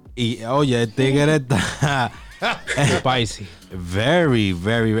rant? Oh yeah, tigre está Spicy. very,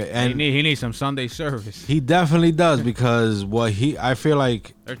 very, and He needs some Sunday service. he definitely does because I feel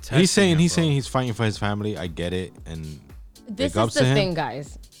like They're testing he's saying him, he's bro. saying he's fighting for his family. I get it, and This big ups is the to him. thing,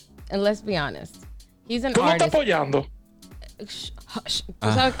 guys. And let's be honest. He's an ¿Tú no estás artist. apoyando? Shh, hush.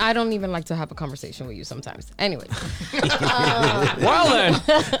 'Cause I don't even like to have a conversation with you sometimes. Anyway. Well then,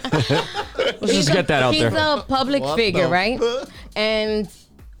 let's just get that out He's there. a public figure, right? And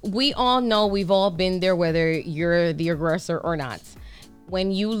we all know, we've all been there, whether you're the aggressor or not.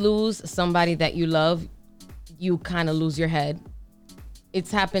 When you lose somebody that you love, you kind of lose your head.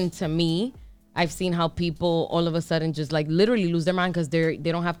 It's happened to me. I've seen how people all of a sudden just like literally lose their mind because they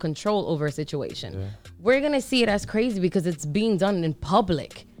don't have control over a situation. Yeah. We're gonna see it as crazy because it's being done in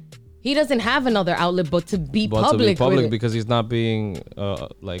public. He doesn't have another outlet but to be public with it. Because he's not being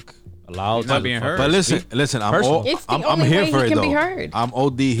like allowed. He's not being heard. But listen, I'm It's the I'm only here way for he it can though. be heard. I'm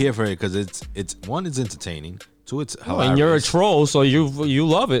OD here for it because it's one, it's entertaining. Two, it's hilarious. And you're a troll, so you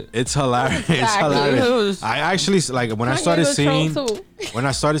love it. It's hilarious. It's Exactly. hilarious. I actually like when I Kanye's started a troll seeing too. when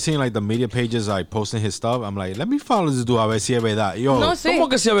I started seeing like the media pages like posting his stuff. I'm like, let me follow this dude. A ver si es verdad. Yo, No, sí. ¿Cómo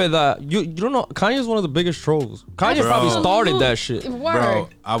que se ve that? You don't know. Kanye's one of the biggest trolls. Kanye Bro. probably started that shit. Word. bro,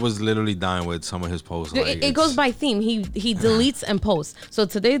 I was literally dying with some of his posts. Like, It goes by theme. He deletes and posts. So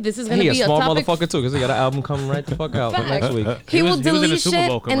today this is gonna He a be a small topic. motherfucker too, because he got an album coming right the fuck out for next week. He will was in the delete Super shit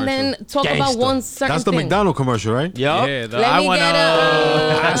Bowl and then talk about Gangsta. one certain That's the thing. McDonald's commercial, right? Yup. Yeah, the, Let I me want get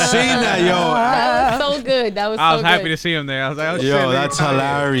I seen that, yo. That was so good. That was I was so happy good. to see him there. I was like, oh shit. Yo, nigga. that's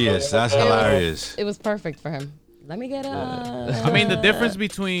hilarious. That's hilarious. It was perfect for him. Let me get up. I mean, the difference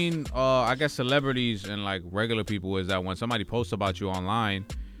between, I guess, celebrities and like regular people is that when somebody posts about you online,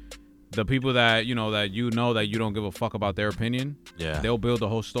 the people that you know that you don't give a fuck about their opinion, Yeah. they'll build a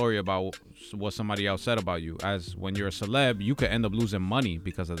whole story about what somebody else said about you. As when you're a celeb, you could end up losing money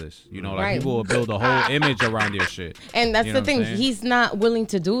because of this. You know, like Right. people will build a whole image around your shit. And that's You know the what I'm thing. saying? He's not willing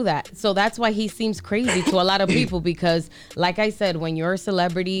to do that. So that's why he seems crazy to a lot of people because, like I said, when you're a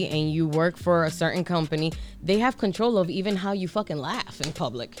celebrity and you work for a certain company, they have control of even how you fucking laugh in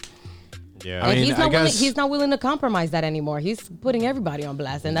public. Yeah. And I guess- he's not willing to compromise that anymore. He's putting everybody on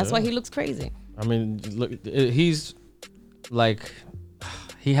blast. And that's why he looks crazy. I mean, look, he's like,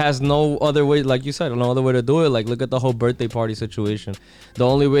 he has no other way, like you said, no other way to do it. Like, look at the whole birthday party situation. The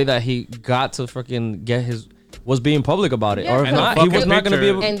only way that he got to freaking get his was being public about it, Yeah, or if and the not, he was fucking not going to be picture-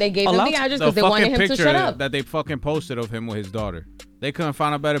 able. And they gave him allowed the to. address The because they wanted fucking him to picture shut up. that they fucking posted of him with his daughter. They couldn't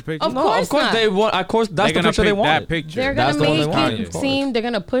find a better picture. Of No, course of course not. they want. Of course, that's They're the gonna picture they pick want. that picture. They're That's gonna the one make they want, it of course. seem, they're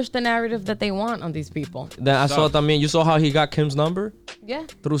gonna push the narrative that they want on these people. Then I saw Sucks. it. I mean, you saw how he got Kim's number Yeah.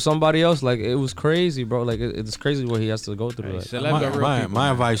 through somebody else. Like, it was crazy, bro. Like, it's crazy what he has to go through. Hey, Like, celebs are real people, My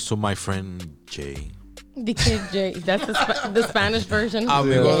man. advice to my friend Jay. The kid J. That's the Spanish version.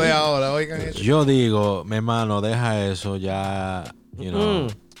 Amigo de ahora, oigan eso. Yo digo, mi hermano, deja eso ya, you know.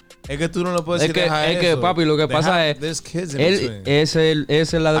 Es que tú no le puedes Es decir que, deja es que, eso. papi, lo que pasa es, There's kids in él, between. esa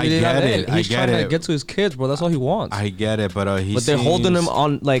es la I debilidad get de it, él. I He's get trying to it. get to his kids, bro. That's all he wants. I get it, but he But they're holding him seems-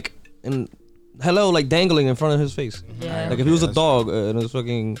 on, like, in hello, like dangling in front of his face. Yeah. Like if he was a That's- dog and it was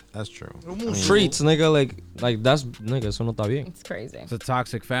fucking That's true. treats, nigga, like that's nigga, eso no está bien. It's crazy. It's a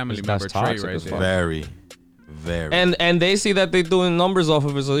toxic family That's member trait toxic right as there. fuck. Very, very. And they see that they doing numbers off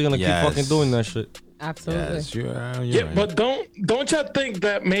of it, so they're gonna Yes. keep fucking doing that shit. Absolutely. yes, you're Yeah, right. but don't you think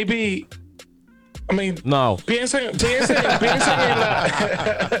that maybe? I mean, No. piensen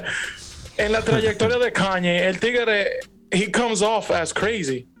en la trayectoria de Kanye. El tigre, he comes off as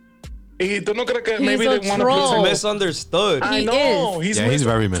crazy. Y tú no crees que He's maybe a they want to troll. protect. Misunderstood. I He know. is. He's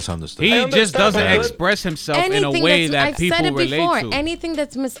very misunderstood. He I just understand, doesn't but- express himself in a Anything way that's, that I've said people it relate before. to. Anything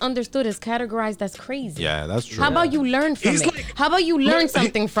that's misunderstood is categorized as crazy. Yeah, that's true. How about you learn from He's it? like- How about you learn Look, he-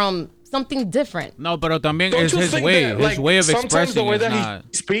 something from something different? No, pero también Don't is you his think way. that, His way of sometimes expressing the way is that not.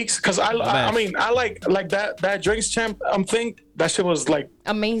 he speaks, because I best. mean, I like that drinks champ thing. That shit was like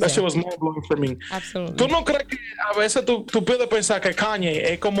Amazing. That shit was mind blowing for me. Absolutely. ¿Tú no crees que a veces tú puedes pensar que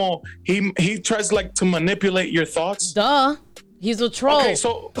Kanye es como he tries like to manipulate your thoughts? Duh. He's a troll.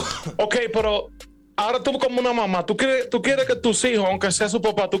 Okay, pero ahora tú como una mamá, tú quieres que tus hijos, aunque sea su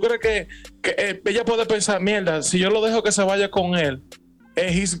papá, tú crees que ella puede pensar, mierda, si yo lo dejo que se vaya con él,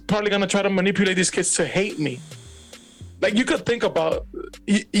 he's probably gonna try to manipulate these kids to hate me. Like you could think about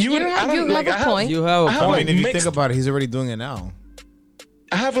you have a point. You have a I have, point. I like, mean, if you mixed- think about it, he's already doing it now.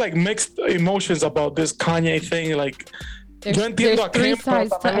 I have like mixed emotions about this Kanye thing. Like, There's, yo entiendo there's a three Kim, pero sides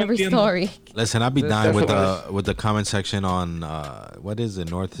to también every entiendo- story. Listen, I'd be dying Definitely. with the comment section on what is it,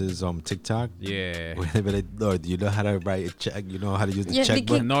 North's TikTok. Yeah. Where they be like, Lord, you know how to write a check? You know how to use the Yeah,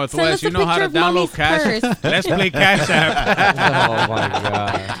 checkbook? Send Northwest, us you a know how to picture of mommy's download Cash. purse. Let's play Cash App. Oh my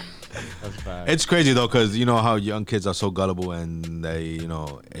god. That's bad. It's crazy though, because you know how young kids are so gullible and they,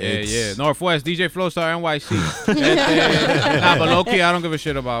 Yeah. Northwest, DJ Flowstar, NYC. Nah, but low-key, I don't give a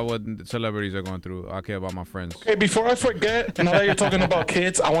shit about what celebrities are going through. I care about my friends. Hey, before I forget, now that you're talking about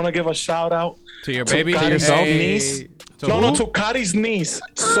kids, I want to give a shout out To your baby? Kari's yourself? niece. To No, who? to Kari's niece,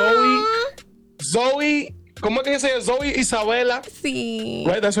 Zoe. ¿Cómo que se llama? Zoe Isabela. Sí.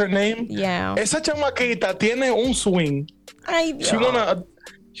 Right, that's her name. Yeah. Esa chamaquita tiene un swing. Ay,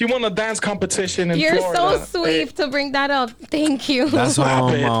 She won a dance competition in You're Florida. so sweet to bring that up. Thank you. That's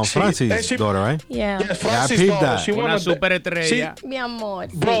Stop it. Francis' She- daughter, right? yeah. Yes, Francis peeped daughter. that. She won Una a- superestrella. Mi amor.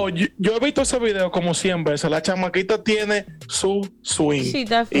 sí. Bro, yo he visto ese video como 100 veces. La chamaquita tiene su swing. She y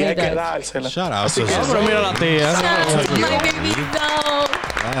definitely hay que does. dársela. Shout out Así to que Zoe. Pero mira la tía. Shout out my baby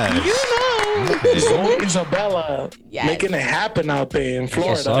Zoe. Yes. Zoe Isabella Yes. making it happen out there in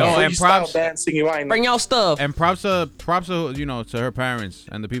Florida. sir. Yo, and Freestyle props- dancing y vaina. Bring y'all stuff. And props to to her parents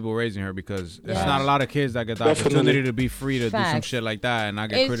and the people raising her because it's Yeah. not a lot of kids that get the Definitely. opportunity to be free to do some Facts. shit like that and not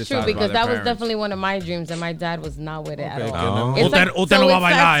get It's criticized true by because their that was parents. definitely one of my dreams, and my dad was not with it at all. No. It's Usted- usted no va a bailar.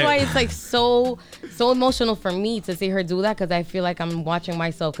 that's why it's like so emotional for me to see her do that because I feel like I'm watching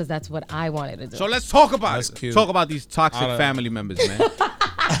myself because that's what I wanted to do. So let's talk about That's it. cute. Talk about these toxic family members, man.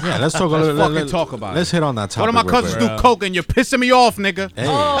 Yeah, let's talk. Let's fucking talk about Let's hit on that topic. One of my real cousins quick. do coke and you're pissing me off, nigga. Hey.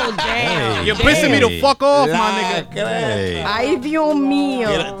 Oh damn! You're pissing me the fuck off, my nigga. Hey. Ay Dios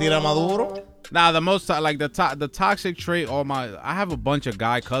mío! Tira Maduro. Nah, the most the toxic trait. I have a bunch of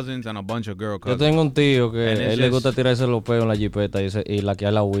guy cousins and a bunch of girl Yo cousins. tengo un tío que And it's él le just- gusta tirarse los peos en la jipeta y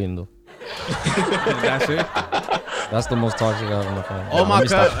laquear la window. That's it. That's the most toxic I have in the family. All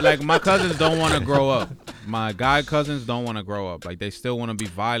my cousins don't want to grow up. My guy cousins don't want to grow up. Like they still want to be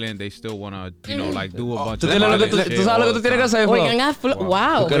violent. They still want to, like do a bunch ¿Tú of tienes lo que violent tú shit sabes lo all que tú the tienes que time. hacer, Flo? Oigan,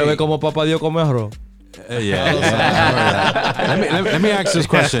 wow. ¿Tú quieres ver cómo papá Dios come arroz? Yeah. Let me ask this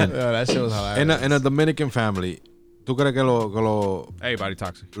question. Yeah, that shit was hilarious. In a Dominican family, ¿tú crees que Everybody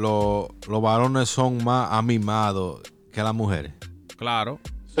toxic. los varones son más amimados que las mujeres? Claro.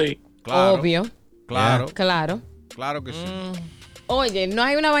 Sí. Claro. Obvio, Claro. claro. Claro que sí. Oye, no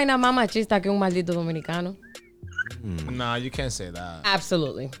hay una vaina más machista que un maldito dominicano. Nah, you can't say that.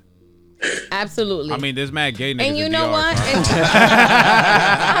 Absolutely. Absolutely. I mean, there's mad gay niggas and you in know DR. what?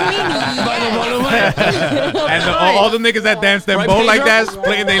 I mean, yes. And all the niggas that dance them bow like that,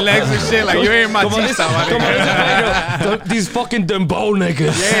 splitting their legs and shit, like you ain't machista, my nigga. These fucking dembow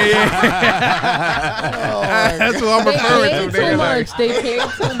niggas. That's what I'm They referring to, pay too nigga. much. They pay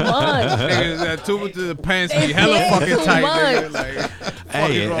too much. Niggas that two to the pants be They hella pay fucking too tight, much. nigga. Like,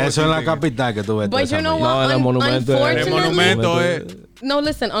 Hey, wrong with eso en you la niggas? capital que tú ves. But you know what? No, en el monumento. El Unfortunately, monumento, no,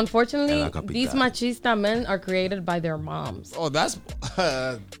 listen. Unfortunately, En la capital. these machista men are created by their moms. Oh, that's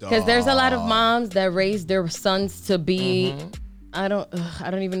Because there's a lot of moms that raise their sons to be. I don't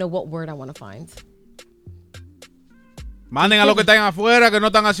even know what word I want to find. Manden a los que están afuera que no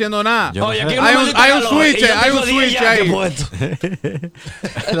están haciendo nada. Yo no Oye, sé. aquí Hay un switch, hay un switch ahí.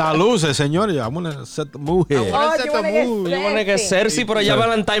 Las luces, señores. I'm gonna set the mood here. Oh, set you the wanna get mood. You wanna get Cersei, pero ya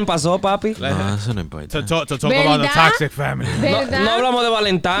Valentine pasó, papi. No, eso no importa. To talk about the ¿Verdad? toxic family. No, ¿Verdad? no hablamos de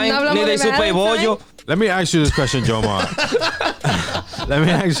Valentine, No hablamos ni de de Super Valentine. Bollo. Let me ask you this question, Jomar. Let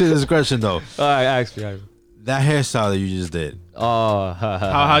me ask you this question, though. All right, ask me. That hairstyle that you just did, Oh,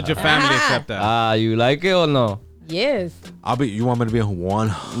 How'd your family accept that? you like it or no? Yes. you want me to be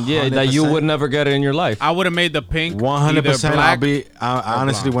 100%? Yeah, that you would never get it in your life. I would have made the pink 100%. either black.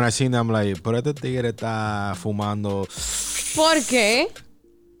 Honestly, when I seen them, I'm like, pero este tigre está fumando. ¿Por qué?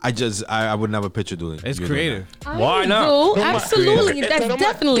 I would never picture doing it. It's creative. Why not? Do. No, Absolutely. That's pero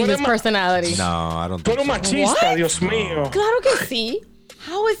definitely his ma- personality. No, I don't Tú think eres so. machista, What? Dios mío. Claro que sí.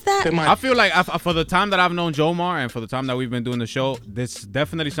 How is that? I feel like for the time that I've known Jomar and for the time that we've been doing the show, this is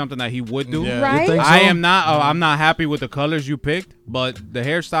definitely something that he would do. Yeah. Right? think so? I am not. I'm not happy with the colors you picked, but the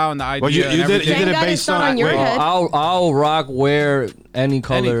hairstyle and the idea. Well, you and did everything- it Thank God based it's not on your wait, head. I'll rock wear any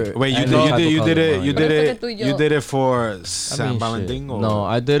color. Wait, you any type of did color, bro. you did it for I San mean, Valentin? shit. Or? No,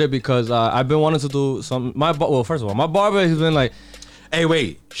 I did it because I've been wanting to do some. Well, first of all, my barber has been like, Hey,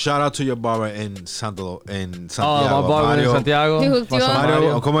 wait! Shout out to your barber in Santiago. my barber in Santiago. He hooked you up?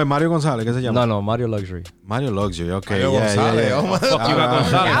 Mario, ¿cómo es Mario González? ¿Qué se llama? No, Mario Luxury. Mario Luxury. Okay, Mario yeah, González, yeah. oh my- Fuck you got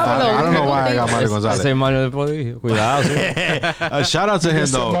González. I don't know why I got Mario I González. say Mario de Prodigio. Cuidado. Sí. Shout out to him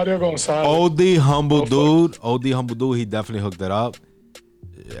Mr. though. Mario Gonzalez. OD humble dude. OD humble dude. He definitely hooked it up.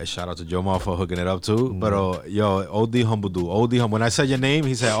 Yeah, shout out to Jomar for hooking it up too. But yo, OD humble dude. OD humble. When I said your name,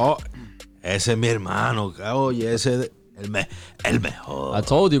 he said, "Oh, ese es mi hermano. Oye, ese el mejor." I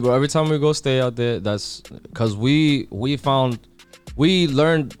told you, bro. Every time we go stay out there, that's because we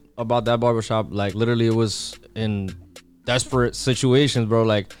learned about that barbershop. Like literally, it was in desperate situations, bro.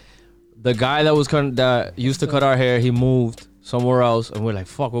 Like the guy that used to cut our hair, he moved somewhere else, and we're like,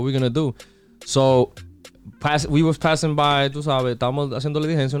 "Fuck, what are we gonna do?" So we was passing by, tú sabes, estábamos haciendo la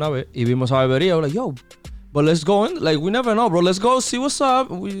diligencia una vez y vimos a barbería. We're like, "Yo, but let's go in. Like we never know, bro. Let's go see what's up."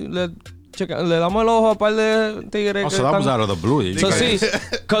 Le damos el ojo a par de tigres. Oh, so that was out of the blue. You So guys- see,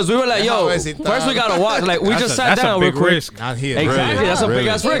 because we were like, yo, first we gotta watch. Like we just sat that's down a real big quick. risk. Not here. Exactly, Really? that's a big Really?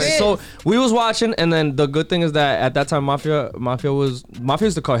 ass risk. It So is. we was watching, and then the good thing is that at that time, Mafia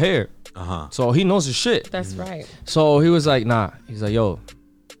used to cut hair, so he knows his shit. That's right. So he was like, nah. He's like, yo,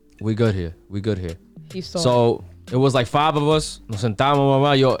 we good here. He saw it. So it was like 5 of us. Nos sentamos,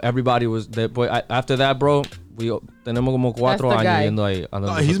 mamá. Yo, everybody was there. Boy, after that, bro, we tenemos como 4 That's the años guy. yendo ahí.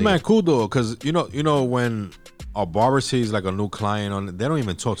 No, he's mad cool though, cause you know when a barber sees like a new client on, they don't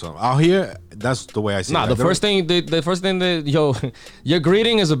even talk to them. Out here, that's the way I see it. Nah, Like, the first thing that yo, your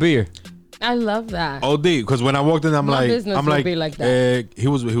greeting is a beer. I love that. OD, because when I walked in, My business would be like that. he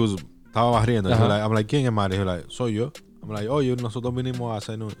was estaba barriendo. Ajá. I'm like, ¿quién es Mario? He like, soy yo. I'm like, oye, nosotros vinimos a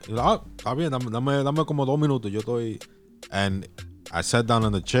hacer. He's like, ah, está bien, dame como 2 minutos. Yo estoy, and I sat down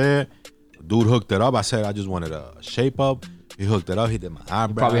on the chair. Dude hooked it up. I said I just wanted a shape up. He hooked it up. He did my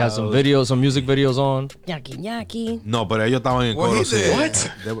eyebrows. Probably had some videos, some music videos on. Yaki yaki. No, but ellos estaban en What coro. he sí. did?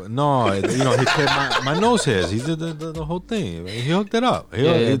 What? They were- No, he kept my nose hairs. He did the whole thing. He hooked it up. He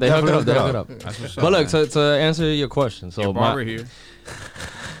Yeah, he they hook definitely it up. That's what's up, But look, man. to answer your question, so Your barber here.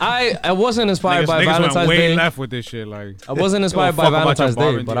 I wasn't inspired by Niggas went Valentine's way Day. left with this shit. Like, I wasn't inspired by fuck about your Valentine's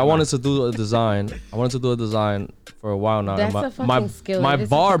barber Day, in but your I wanted life. to do a design. I wanted to do a design for a while now. That's and a fucking my skill. my It is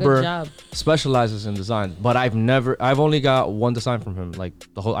such a good barber job. specializes in design, but I've only got one design from him. Like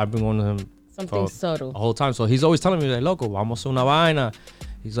I've been going to him Something for subtle. the whole time. So he's always telling me like, loco, vamos a hacer una vaina.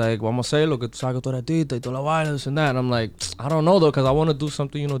 He's like, vamos a hacer lo que tú sabes que tú eres artista y toda la vaina, this and that. And I'm like, I don't know though, because I want to do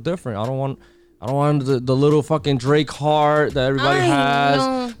something, different. I don't want the little fucking Drake heart that everybody I has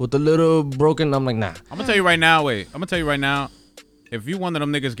know. with the little broken. I'm like, nah. I'm gonna tell you right now. Wait, I'm gonna tell you right now. If you one of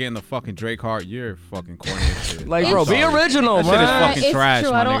them niggas getting the fucking Drake heart, you're fucking corny as shit. Like, I'm bro, be sorry. original, That shit is man. fucking It's trash,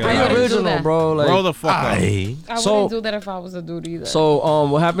 true. my I don't- nigga. I Be wouldn't Like, do original, that. bro. Like, grow the fuck up. Aye. I So- wouldn't do that if I was a dude either. So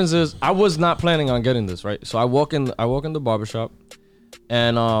what happens is I was not planning on getting this, right? So I walk in the barbershop,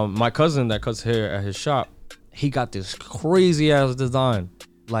 and my cousin that cuts hair at his shop, he got this crazy ass design,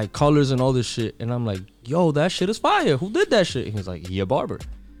 like colors and all this shit. And I'm like, yo, that shit is fire. Who did that shit? He's like, he a barber.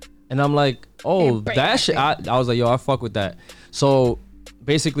 And I'm like, oh, Hey, that shit. I was like, yo, I fuck with that. So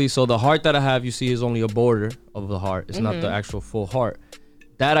basically, the heart that I have, you see, is only a border of the heart. It's not the actual full heart.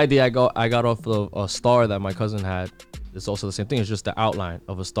 That idea I got off of a star that my cousin had. It's also the same thing. It's just the outline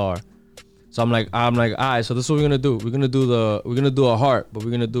of a star. So I'm like, all right. So this is what we're gonna do. We're gonna do a heart, but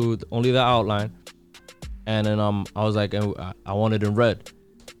we're gonna do only the outline. And then I was like, and I want it in red.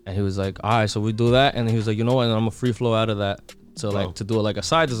 And he was like, all right. So we do that. And he was like, you know what? And I'm gonna free flow out of that to do it like a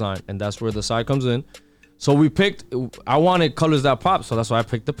side design. And that's where the side comes in. So I wanted colors that pop, so that's why I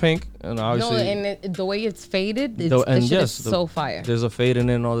picked the pink. And obviously, no, and the way it's faded, the and shit yes, is so fire. There's a fade in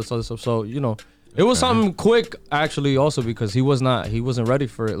it and all this other stuff. So it was something quick actually, also because he wasn't ready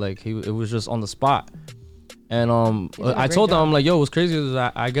for it. Like it was just on the spot. And did a I great told him, job. I'm like, yo, what's crazy is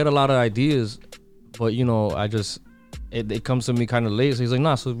I get a lot of ideas, but I just it comes to me kind of late. So he's like,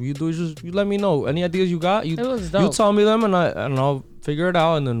 nah. So you let me know any ideas you got. You It was dope. tell me them and I'll figure it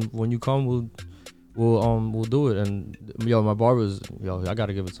out. And then when you come, we'll do it. And my barber's I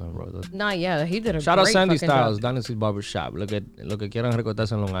gotta give it to him, bro. Nah, yeah, he did a Shout out great Sandy fucking Styles, job. Dynasty Barber Shop. Lo que quieran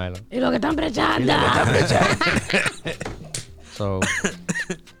recortarse en Long Island. Y lo que están brechando. So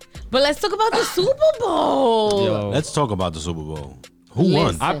But let's talk about the Super Bowl. Yo. Let's talk about the Super Bowl. Who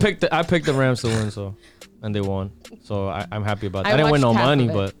won? Listen. I picked the Rams to win, so and they won. So I'm happy about that. I I didn't win no watched half money, of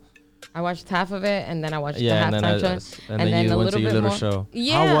it. but I watched half of it, and then I watched yeah, the and halftime then show, and then you a went little to your bit little more. show.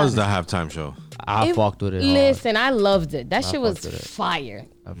 Yeah. How was the halftime show? I fucked with it. hard. Listen, I loved it. That shit was fucked with it. fire.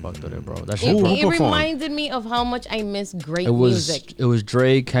 I fucked with it, bro. That It, shit. Who it performed? reminded me of how much I miss great music. It was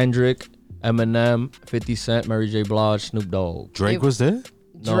Dre, Kendrick, Eminem, 50 Cent, Mary J. Blige, Snoop Dogg. Drake was there?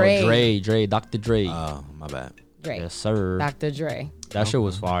 No, Dre, Dr. Dre. Oh, my bad. Dre. Yes, sir. Dr. Dre. That shit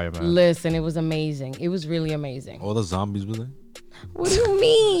was fire, man. Listen, it was amazing. It was really amazing. All the zombies were there? What do you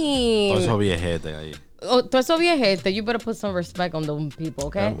mean? Eso había gente ahí. Oh, tú eso viejete, you better put some respect on them people,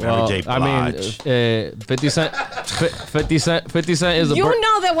 okay? Mary J. I mean, Blige. 50 Cent, 50 Cent is a You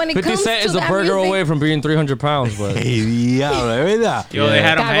know that when it 50 comes Cent to is a that burger music, away from being 300 pounds, but Hey, diablo, ¿es verdad? Yo, they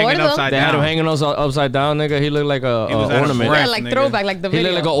had him Está hanging gordo. upside they had him down. hanging upside down, nigga. He looked like a He was at a ornament. yeah, rest, like nigga. throwback, like the He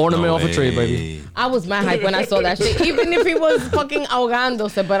video. looked like an ornament No off a tree, baby. way. I was mad hype when I saw that shit, even if he was fucking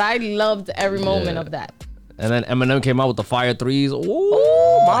ahogándose, but I loved every moment of that. And then Eminem came out with the fire threes.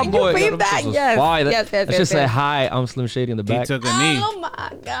 Ooh, my you boy. peeped them that? shits was Yes, fire. yes, That yes, just said, yes. hi, I'm Slim Shady in the He back. took a knee. Oh my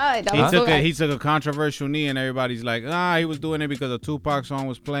god, that He was took so he took a controversial knee, and everybody's like, he was doing it because a Tupac song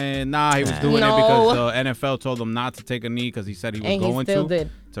was playing. Nah, he was doing No. it because the NFL told him not to take a knee because he said he was And he going still to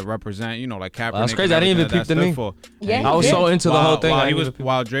did. represent, like Kaepernick. That's and crazy. I didn't even everything peep the that knee. stood for. Yeah, And he I was did. so into the whole thing. I didn't even-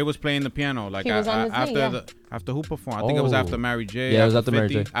 While Dre was playing the piano, like He was on his knee, after yeah. after who performed? I think it was Oh. after Mary J. Yeah, it was after after Mary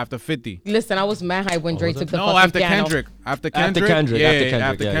 50, J. After 50. Listen, I was mad hype when Dre took the No, fucking after piano. Kendrick. After Kendrick, Kendrick. yeah.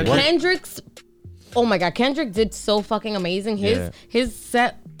 After Kendrick. Kendrick's, oh my god, Kendrick did so fucking amazing. His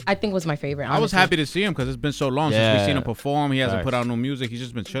set, I think, was my favorite. I was honestly. happy to see him because it's been so long since Yeah. we've seen him perform. He hasn't Facts. put out no music. He's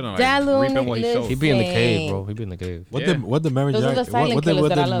just been chilling, That like, little reaping what he nigga, sowed. He be in the Sing. cave, bro. He be in the cave. What Yeah. did what did Mary Those are J. the silent What did killers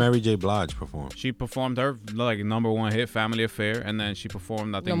that I love. Mary J. Blige perform? She performed her like #1 hit, "Family Affair," and then she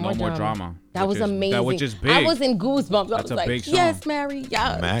performed, I think, "No More Drama." That was amazing. Which is big. I was in goosebumps. I That's was a like, big song. yes, Mary,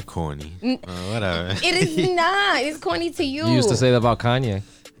 yes. Mad corny. Whatever. It is not. It's corny to you. You used to say that about Kanye.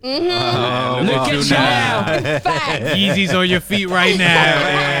 Look at you now. Facts. Yeezys on your feet right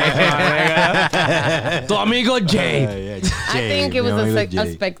now. Tu amigo Jay. I think it was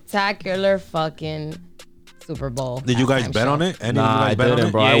a spectacular fucking Super Bowl. Did you guys halftime bet show. on it? Any Nah, of you I guys bet on didn't,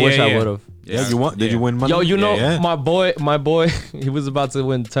 it? bro. Yeah, I wish yeah, I yeah. would have. Yeah, you won. Did you win money? Yo, you know, Yeah. my boy, he was about to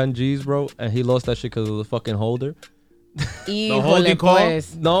win 10 G's, bro, and he lost that shit because of the fucking holder. Híjole, holding call?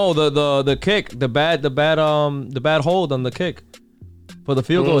 pues. No, the kick, the bad hold on the kick for the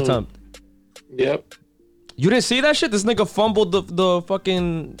field goal attempt. Yep. You didn't see that shit? This nigga fumbled the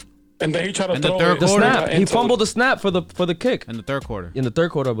fucking And then he tried to In the throw third it. the quarter? snap. He fumbled the snap for the kick In the third quarter. in the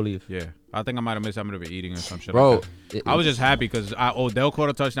third quarter, I believe. Yeah. I think I might have missed. I might have been eating or some shit. Bro, like that. I was just happy because Odell caught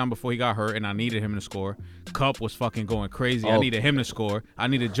a touchdown before he got hurt, and I needed him to score. Cup was fucking going crazy. I Oh. needed him to score. I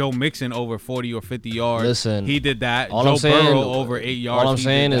needed Joe Mixon over 40 or 50 yards. Listen, he did that. all Joe I'm saying- Burrow over 8 yards. All I'm he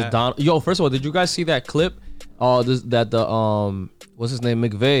saying did is that. Don. Yo, first of all, did you guys see that clip? What's his name?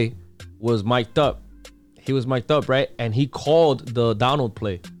 McVay was mic'd up. He was mic'd up, right? And he called the Donald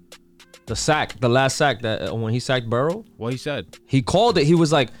play, the last sack that when he sacked Burrow. What he said. He called it. He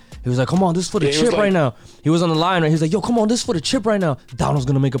was like, come on, this is for the Yeah, he was chip like- right now. He was on the line, right? He was like, yo, come on, this is for the chip right now. Donald's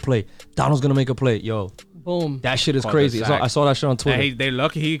gonna make a play. Yo, Boom. that shit is Called the crazy. sack. I saw that shit on Twitter. And they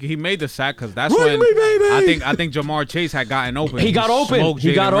lucky he made the sack because that's Run when me, baby! I think Jamar Chase had gotten open. He got open. smoked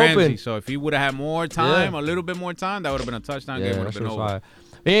He Jalen got Ramsey. open. So if he would have had more time, Yeah. a little bit more time, that would have been a touchdown yeah, game. Would that have shit been was over. fire.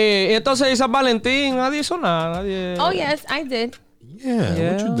 Entonces San Valentín, nadie hizo nada. Nadie... Oh, yes, I did.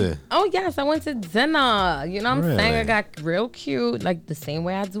 Yeah, what you did? Oh, yes, I went to dinner. You know what I'm saying? I Really? got real cute, like the same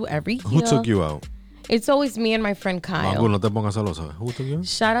way I do every year. Who took you out? It's always me and my friend Kyle. Mango, no te pongas celosa. Who took you out?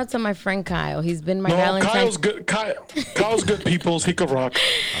 Shout out to my friend Kyle. He's been my No, Valentine. Kyle's good. Kyle's good peoples. He could rock.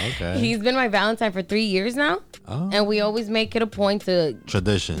 Okay. He's been my Valentine for 3 years now. Oh. And we always make it a point to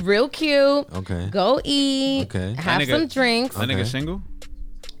Tradition. real cute, Okay. go eat, Okay. have That nigga- some drinks. That Okay. nigga single?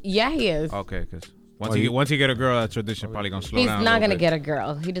 Yeah, he is. Okay, because Oh, you- once he get a girl, that tradition probably gonna slow He's down. not gonna get a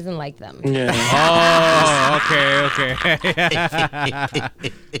girl. He doesn't like them. Yeah. Oh, okay.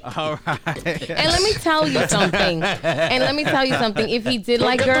 All right. And let me tell you something. If he did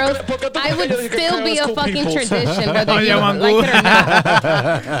like girls, I would still be a fucking tradition, whether Oye, you Mangu. like it or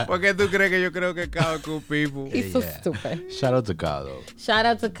not. ¿Por qué tú crees que yo creo que cada cool people? He's so stupid. Shout out to God, though. Shout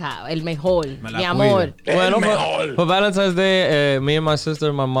out to Kyle, el mejor, Me la mi amor. Bueno, mejor. for Valentine's Day, me and my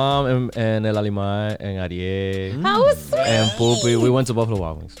sister, my mom, and El Alimar, and Ariel, How sweet. and Poopy, we went to Buffalo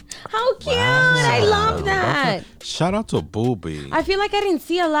Wild Wings. How cute. I love that. Shout out to Booby. I feel like I didn't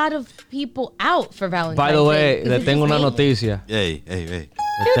see a lot of people out for Valentine's By the way, Day. Is le it tengo just una me? noticia. Hey, hey, hey.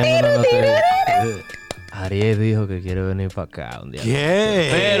 Le tengo una noticia. Ariel dijo que quiere venir para acá un día. ¿Qué?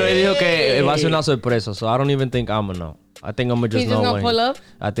 Pero él dijo que va a ser una sorpresa, so I don't even think I'm gonna know. I think I'm gonna just He's know just when gonna pull up?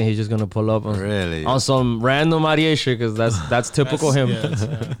 I think he's just gonna pull up Really? on some random Ariel shit, because that's typical him.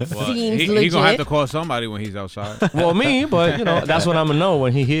 Well, Seems he legit. gonna have to call somebody when he's outside. Well, me, but you know, that's what I'm gonna know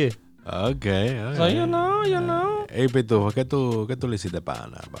when he here. Okay. So you know. Hey, Pitufo, ¿qué tú le hiciste para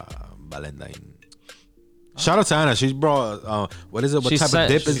Ana, para Valentine? Shout out to Anna. She's brought, what is it? What She type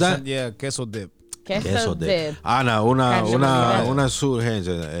sent- of dip is She that? said, yeah, queso dip. Queso dip. Ana, Carne molida. una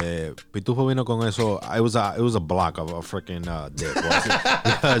surgencia. Pitufo vino con eso. It was a block of a freaking dip.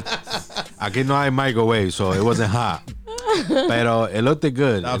 Because aquí no hay microwave, so it wasn't hot. Pero it looked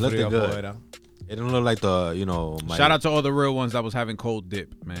good. Estaba It looked frío good. afuera. It didn't look like the, my, Shout out to all the real ones that was having cold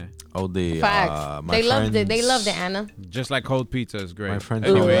dip, man. Oh, the Facts. my They loved it. They friends- loved it, Anna. Just like cold pizza is great. My friend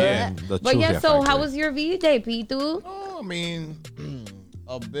Anyway, told me, yeah. the But yeah, Churria so how factory. was your VJ, Pitu? Oh, I mean,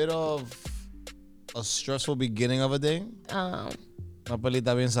 a bit of a stressful beginning of a day. Una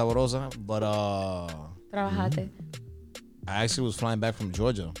pelita bien sabrosa, but Trabajaste. I actually was flying back from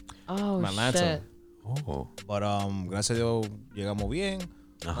Georgia, Oh, Atlanta. shit. Oh. but gracias a Dios llegamos bien,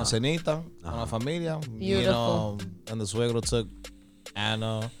 una cenita, con la familia. Beautiful. And the suegro took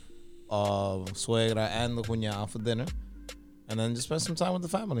Anna, suegra, and the cuñada out for dinner, and then just spend some time with the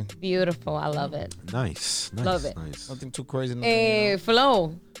family. Beautiful. I love it. Nice. Love it. Nice. Nothing too crazy. Nothing, you know.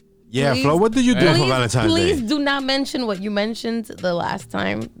 Flo. Yeah, Please- Flo, what did you do for Valentine's Please Day? do not mention what you mentioned the last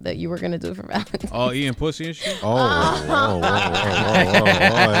time that you were going to do for Valentine's. Oh, eating pussy and shit? Oh,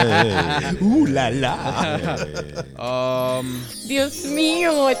 hey. Ooh la la. Dios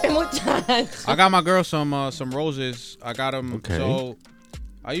mío, este muchacho. I got my girl some roses. I got them. Okay. So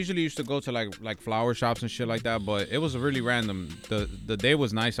I usually used to go to like flower shops and shit like that, but it was really random. The day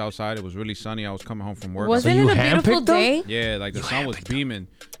was nice outside. It was really sunny. I was coming home from work. Wasn't you it a beautiful handpicked them? day? Yeah, like the sun was beaming.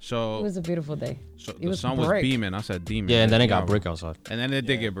 So, It was a beautiful day. so it the was sun was brick. beaming. I said demon. Yeah, and then it Yeah. got brick outside. And then it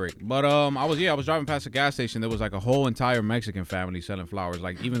did get brick. But I was driving past a gas station. There was like a whole entire Mexican family selling flowers.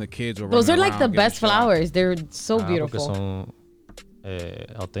 Like even the kids were. Those are running like the around, best giving shout. flowers. They're so Porque beautiful. son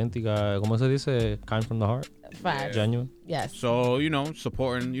auténticas, ¿cómo se dice? Kind from the heart, Facts. genuine. Yes. So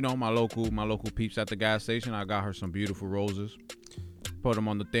supporting my local peeps at the gas station. I got her some beautiful roses. Put them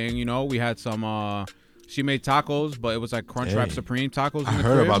on the thing. We had some. She made tacos, but it was like Crunchwrap Hey. Supreme tacos. I in the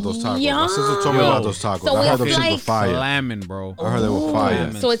heard crib. about those tacos. Yeah. My sister told me about those tacos. So I heard it's them shit like- were fire. Slamming, bro. I heard they were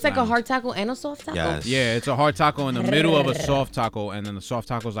fire. So it's like a Slamming. hard taco and a soft taco? Yes. Yeah, it's a hard taco in the middle of a soft taco, and then the soft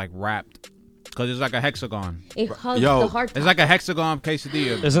taco's like wrapped. Because it's like a hexagon. It hugs Yo, the hard taco. It's like a hexagon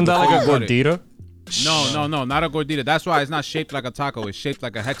quesadilla. Isn't that like a Got it. gordita? No, not a gordita. That's why it's not shaped like a taco. It's shaped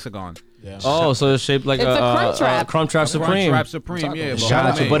like a hexagon. Oh, so it's shaped like It's a Crunch Wrap. Crunch Wrap Supreme. Crunchwrap Supreme, yeah. Shout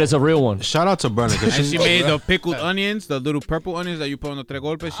out to- But it's a real one. Shout out to Bernie. And she She, made the pickled onions, the little purple onions that you put on the tres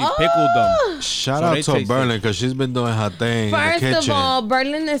golpes. She pickled them. shout So out they to taste Bernie it. because she's been doing her thing in the First of kitchen. all,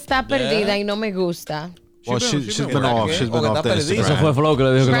 Berlin está perdida y no me gusta. Well, She she's been been off. working. She's been Oh, off está the perdida. Eso Instagram. fue Flo que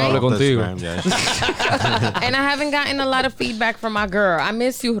le dijo que no hable Right. contigo. Instagram, yeah. And I haven't gotten a lot of feedback from my girl. I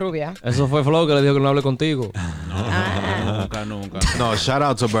miss you, Rubia. Eso fue Flo que le dijo que no hable contigo. Nunca. No, shout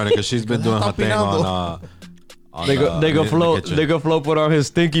out to Bernie because she's been doing her thing on They go the kitchen. Flo put on his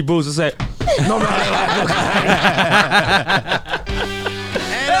stinky boots and say, no me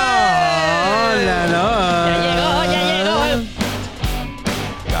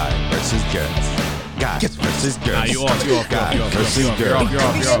Guys versus girls. Guys versus girls. Nah, you off. Guys versus girls. You're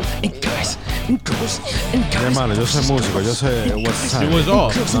off. Mi hermano, yo soy músico. Yo sé what's time. It was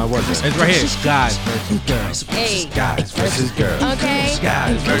off. No, it wasn't. It's right here. Guys versus girls. Hey. Guys versus girls. Okay.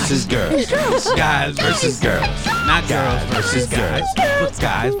 Guys versus girls. Guys versus girls. Not girls Versus girls.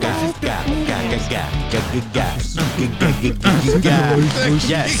 Guys versus guys. Guys. Yes. Yes.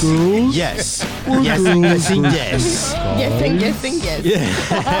 Yes. Yes. Yes and yes and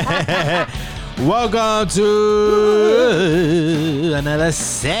yes. Welcome to another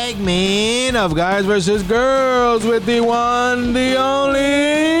segment of Guys versus Girls with the one, the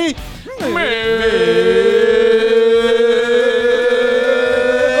only.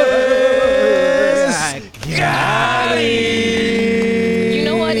 You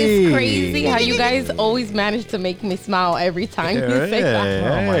know what is crazy? How you guys always manage to make me smile every time you say that.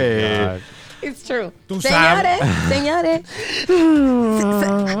 Oh my God. It's true. Tú Señores, señores.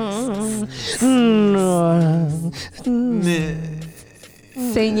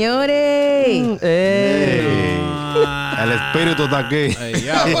 Señores. El espíritu está aquí. Hey,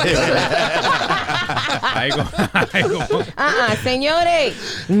 ya, ahí go. Señores.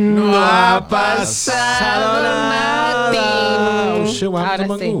 No ha pasado nada. Oh, shit, what happened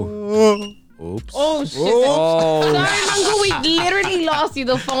to Ahora sí. Magoo? Oops. Oh, shit. Oh, Sorry, Mango, we literally lost you.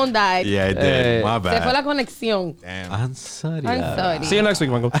 The phone died. Yeah, it did. Hey. My Se fue bad. la conexión. Damn. I'm sorry. I'm sorry. see you next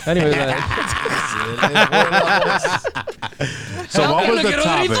week, Mango. Anyway, So what was the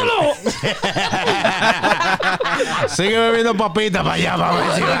topic? Sigue bebiendo papita para allá, para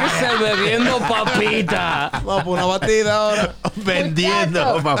ver si va. bebiendo papita. Vamos por una batida ahora.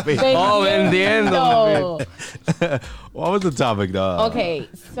 Vendiendo papita. Oh, vendiendo. What was the topic, though? Okay,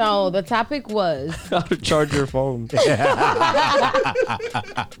 so the topic was How to charge your phone.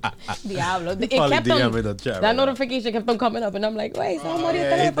 Diablo. It Probably kept DM on, in the chat that right now. notification kept on coming up, and I'm like, wait, so murió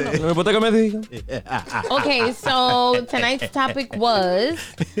el teléfono. Puta que me diga. Okay, so tonight's topic was: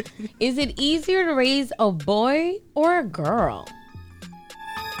 is it easier to raise a boy or a girl?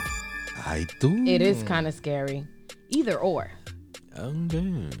 I do. It is kind of scary. Either or.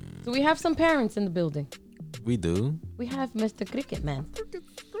 Okay. So we have some parents in the building. We do. We have Mr. Cricket Man.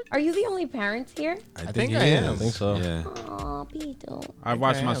 Are you the only parents here? I think he I am. is. I think so. Yeah. Oh, Pito. I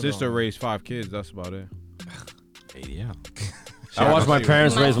watched my have sister one. raise 5 kids. That's about it. Yeah. I watched my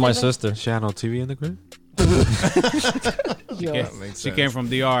parents My raise my sister- sister. Channel TV in the crib? Yo. Yeah. She came from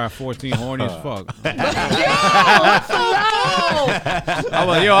DR at 14, horny as fuck.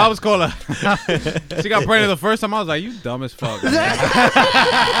 Yo, I was calling her. She got pregnant the first time. I was like, you dumb as fuck.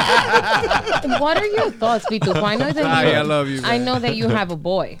 what are your thoughts, Pito? I know that Sorry, you, I love you, I man. know that you have a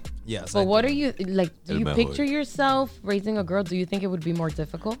boy. Yes. But what are you like? Do El you mejor. picture yourself raising a girl? Do you think it would be more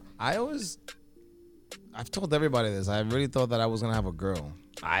difficult? I've told everybody this. I really thought that I was gonna have a girl.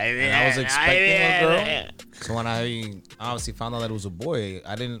 And I was expecting a girl. So when I obviously found out that it was a boy,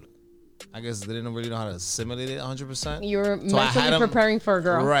 I guess they didn't really know how to assimilate it 100%. You're So I mentally had him- preparing for a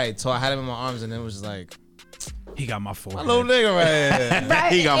girl. Right. So I had him in my arms, and it was just like, He got my forehead. my little nigga right here.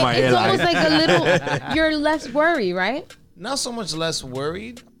 Right? He got my It's hairline. almost like a little. You're less worried, right? Not so much less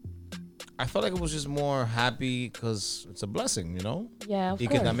worried. I felt like it was just more happy because it's a blessing, you know? Yeah, of Y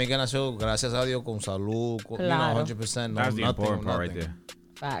que course. también que nació, gracias a Dios, con salud, con, Claro. 100%. No, That's the nothing, important part right nothing. there.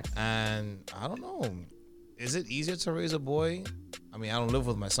 Facts. And I don't know. Is it easier to raise a boy? I mean, I don't live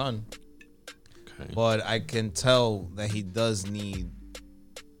with my son, Okay. but I can tell that he does need,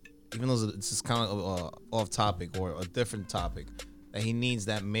 even though it's just kind of off topic or a different topic, that he needs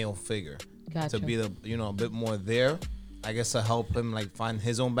that male figure Gotcha. to be the, a bit more there. I guess to help him like find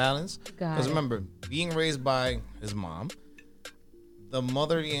his own balance. Got Because it. remember, being raised by his mom, the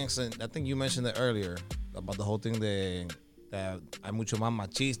mother instinct. I think you mentioned it earlier about the whole thing that hay mucho más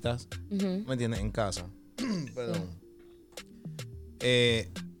machistas, ¿me entiendes? En casa. Perdón.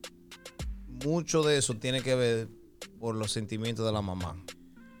 Mucho de eso tiene que ver por los sentimientos de la mamá.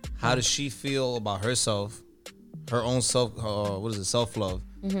 How does she feel about herself, her own self-love,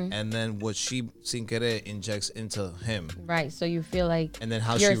 and then what she sin querer injects into him. Right. So you feel like And then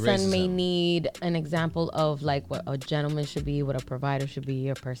how your she son raises may him. need an example of like what a gentleman should be, what a provider should be,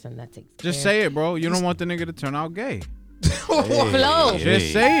 a person that takes Just care. say it, bro. You don't want the nigga to turn out gay. Flow.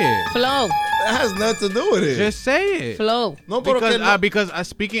 Just say it. Flow. That has nothing to do with it. Just say it. Flow. no, pero que no. Because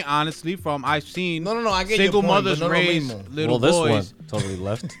speaking honestly, I've seen No, I get single your point, mothers but no lo raise mismo. little Well, this boys. one totally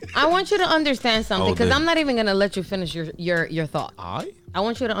left. I want you to understand something Oh, because damn. I'm not even gonna let you finish your thought. Ay, I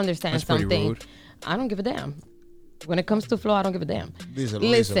want you to understand That's pretty something. rude. I don't give a damn. When it comes to flow, I don't give a damn. díselo,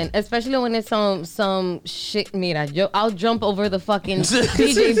 Listen, díselo. especially when it's some shit. Mira, I'll jump over the fucking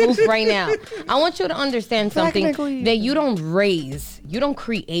DJ booth right now. I want you to understand something that you don't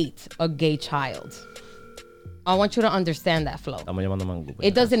create a gay child. I want you to understand that, Flo. Estamos llamando mango.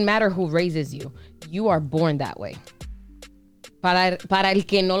 It doesn't matter who raises you. You are born that way. Para el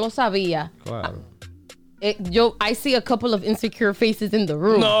que no lo sabía, Claro. I see a couple of insecure faces in the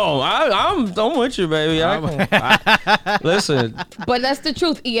room. No, I'm with you, baby. Listen, But that's the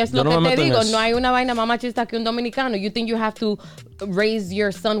truth. Y es Yo lo no que me te meto en digo. eso. No hay una vaina más machista que un dominicano. You think you have to raise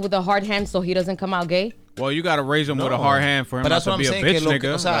your son with a hard hand so he doesn't come out gay? Well, you gotta raise him with a hard hand for him But not that's to what be I'm a saying, bitch que lo que-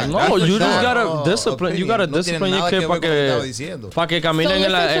 nigga. o sea, Like, no, that's you just not, gotta discipline. You gotta opinion. No tiene discipline your nada kid que ver con lo que estaba diciendo. para que So caminen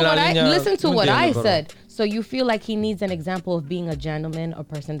en la línea. listen to ¿Tú what I entiendes, bro? said. So you feel like he needs an example of being a gentleman, a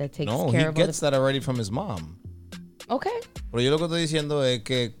person that takes No, care he of gets other. that already from his mom. Okay. Pero yo lo que estoy diciendo es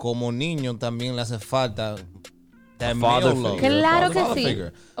que como niño también le hace falta that father male love. figure. Claro que Father sí.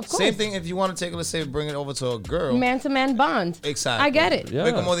 figure. Of course. Same thing if you want to take, let's say, bring it over to a girl. Man to man bond. Exacto. I get it. Yeah.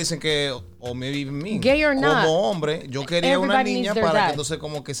 Ve como dicen que, o maybe even me, Gay or not, como hombre, yo quería una everybody niña needs their para dad. que entonces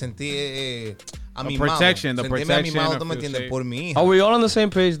como que sentí protection, the sentirme protection, amimado, I ¿tú me feel entiendes? safe. Por mi hija. Are we all on the same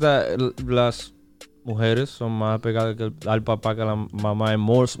page that las mujeres son más pegadas al papá que la mamá in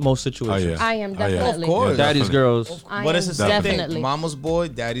most situations. I am definitely. Of course. Daddy's girls. But it's the same definitely. thing. Mama's boy,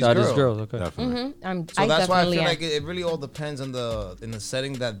 daddy's Daddy's girl. girls. Okay. Definitely. So that's why I feel am. like it really all depends on the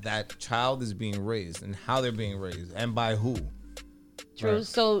setting that child is being raised and how they're being raised and by who. True. Right.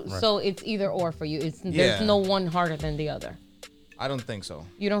 So it's either or for you. There's Yeah. no one harder than the other. I don't think so.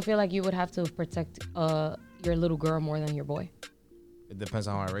 You don't feel like you would have to protect your little girl more than your boy? It depends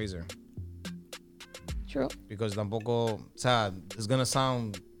on how I raise her. True. Because tampoco, o sea, it's gonna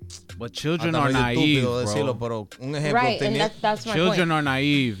sound But children hasta are medio naive, estúpido decirlo, bro. pero un ejemplo, Right, and that's my Children point. are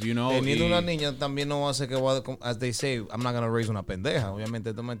naive, you know. teniendo y- una niña también no va a ser que voy a, as they say, I'm not gonna raise una pendeja,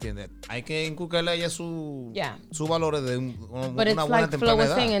 obviamente, tú me entiendes. Hay que inculcarle a ella sus valores de una But it's buena like Flo temprana was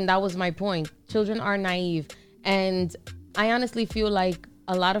edad. saying, and that was my point. Children are naive. And I honestly feel like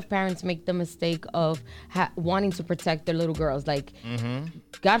a lot of parents make the mistake of wanting to protect their little girls. Like,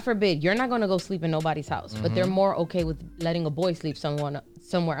 God forbid, you're not going to go sleep in nobody's house, but they're more okay with letting a boy sleep somewhere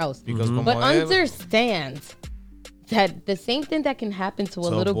else. Because como But es- understand that the same thing that can happen to a To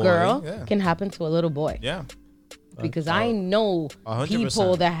a little boy, girl yeah. can happen to a little boy. Yeah, Because I know 100%.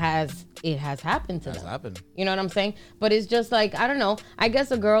 people that it has happened to that's them. happened. You know what I'm saying? But it's just like, I don't know. I guess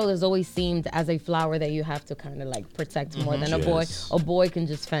a girl is always seemed as a flower that you have to kind of like protect more than a boy. Yes. A boy can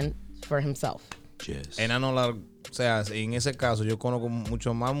just fend for himself. Yes. And I know o sea, en ese caso yo conozco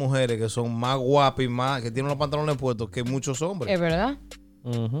mucho más mujeres que son más guapas y más, que tienen los pantalones puestos que muchos hombres. ¿Es verdad?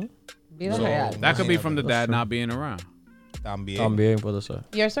 Mm-hmm. Vida So- real. That could be from the dad not being around. También. También puede ser.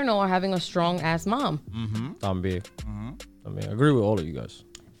 Yes or no, or having a strong ass mom. También. I agree with all of you guys.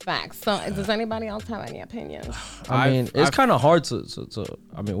 Facts. So does anybody else have any opinions? I mean, it's kind of hard to.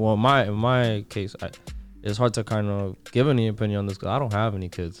 I mean, well, in my case, it's hard to kind of give any opinion on this because I don't have any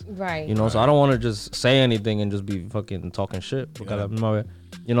kids. Right. You know, so I don't want to just say anything and just be fucking talking shit. Because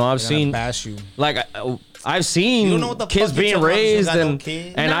you know, I've seen Bash you. like I've You seen don't know what the kids fuck being your mom raised got no and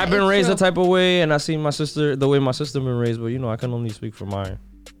kids. and No, I've been it's raised true. the type of way, and I seen my sister the way my sister been raised. But you know, I can only speak for my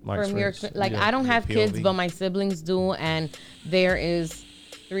From your, experience. like, Yeah. I don't have kids, POV. but my siblings do, and there is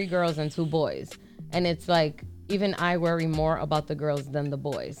 3 girls and 2 boys, and it's like even I worry more about the girls than the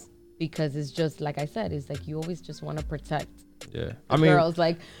boys because it's just like I said, it's like you always just want to protect Yeah, the I mean, girls.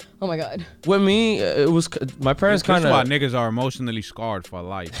 Like, oh my god, with me, it was my parents That's kind why of. niggas are emotionally scarred for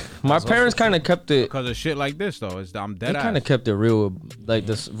life. My parents kind of kept it. Because of shit like this, though. I'm They dead kind of ass. kept it real, like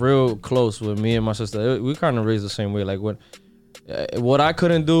this, real close with me and my sister. We kind of raised the same way. Like what I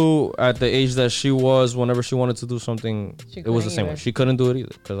couldn't do at the age that she was, whenever she wanted to do something, She it was the couldn't same way. either. She couldn't do it either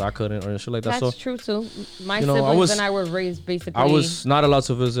because I couldn't or shit like that. that's So true too. My you know, siblings and I were raised basically. I was not allowed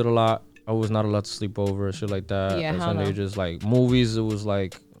to visit a lot. I was not allowed to sleep over and shit like that. Yeah, At hell some no. ages, like movies, it was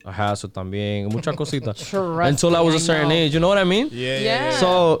like a hassle también, mucha cosita. Trust Until I me, was I a certain know. age, you know what I mean? Yeah.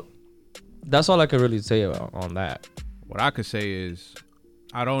 So that's all I could really say on that. What I could say is,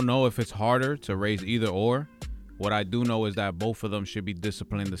 I don't know if it's harder to raise either or. What I do know is that both of them should be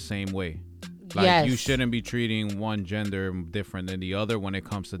disciplined the same way. Like, Yes. you shouldn't be treating one gender different than the other when it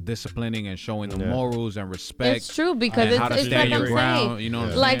comes to disciplining and showing the morals and respect. It's true because and how to it's stand like your I'm ground. saying. You know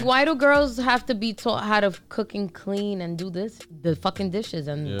what I'm Like, saying? why do girls have to be taught how to cook and clean and do the fucking dishes?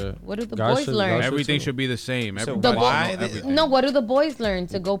 And Yeah. what do the Guys boys should- learn? guys Everything too. should be the same. So Everybody why should know did- everything. No, what do the boys learn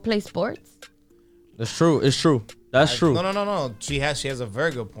to go play sports? It's true. It's true. That's true. No. She has a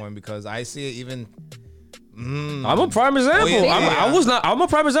very good point because I see it even. I'm a prime example. yeah. I'm a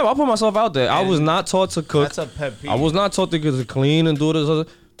prime example. I'll put myself out there. I was not taught to cook. That's a pet peeve. I was not taught to clean and do this.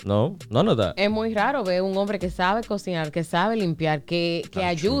 No, none of that. Es muy raro ver un hombre que sabe cocinar, que sabe limpiar, que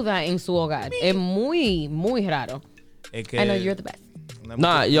ayuda en su hogar. Es muy, muy raro. Es que- I know you're the best.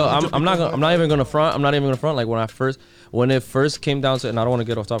 Nah, yo, I'm not even gonna front. I'm not even gonna front. Like when it first came down to, and I don't want to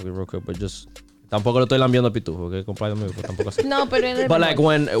get off topic real quick, but just tampoco le estoy lambiendo pitufo, okay? Completamente, pero tampoco así. No, pero él es But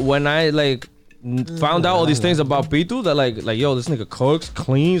mejor. like when I like found out all these things about Pitu that like yo, this nigga cooks,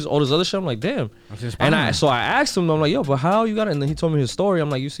 cleans, all this other shit. I'm like, damn. And I asked him, I'm like, yo, but how you got it? And then he told me his story. I'm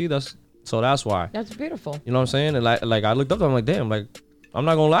like, you see, that's why. That's beautiful. You know what I'm saying? And like I looked up, I'm like, damn, like I'm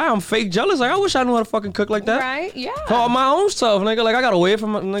not gonna lie, I'm fake jealous. Like I wish I knew how to fucking cook like that. Right? Yeah. For my own stuff, nigga. Like I gotta wait for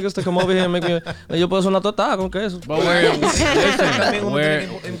my niggas to come over here and make me. Like, yo puedo hacer una tortada con queso. But where, También listen, uno where,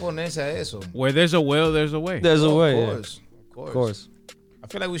 tiene que imponerse a eso. where there's a will, there's a way. There's a way. Of Yeah. course. Of course. I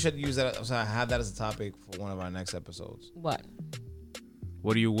feel like we should use that. Have that as a topic for one of our next episodes. What?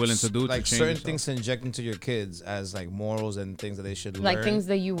 What are you willing to do Like to change certain yourself? things to inject into your kids as like morals and things that they should Like learn. things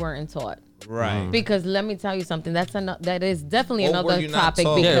that you weren't taught. Right. Because let me tell you something. That is definitely Or were another you not topic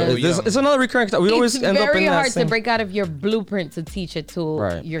taught? Yeah, because young. it's another recurring. We always it's end up in very that hard same. to break out of your blueprint to teach it to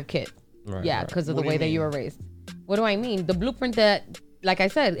Right. your kid. Right, Yeah, right. because of What the do you way that you mean? were raised. What do I mean? The blueprint that like I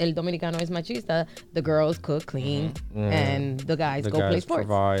said, el dominicano es machista. The girls cook, clean, and the guys go play sports.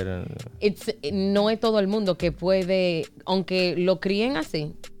 Provide and, No es todo el mundo que puede, aunque lo críen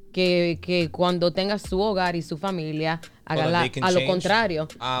así, que cuando tenga su hogar y su familia, haga a lo contrario.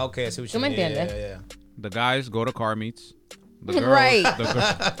 Ah, okay. I see what you ¿Tú me mean. entiendes? Yeah. The guys go to car meets. The girls, Right.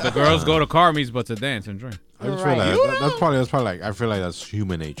 The girls go to car meets, but to dance and drink. I just feel like that's probably like I feel like that's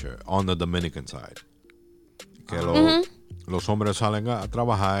human nature on the Dominican side. Que los hombres salen a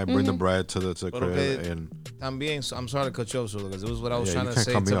trabajar, bring the bread to the crib, and También, I'm sorry to cut you off, Solo, because it was what I was yeah, trying you to can't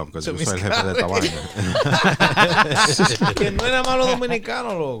say cut me to, off because to yo mis soy el jefe de esta vaina. que no era malo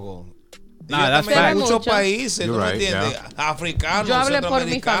dominicano, loco. Nah, that's fact. En muchos Mucho. países, You're ¿tú me right, entiendes? Africanos, Yo hablé por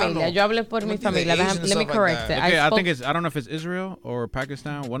mi centroamericanos. familia. Yo hablé por mi familia. Let me correct it. Okay, I spoke- think I don't know if it's Israel or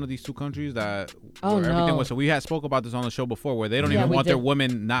Pakistan, one of these two countries that Oh, where everything no. was. So we had spoke about this on the show before, where they don't Yeah, even we want their did.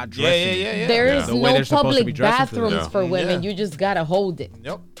 women not dressing. Yeah. There is The way no they're supposed to be public dressing for bathrooms them. for women. Yeah. You just gotta hold it.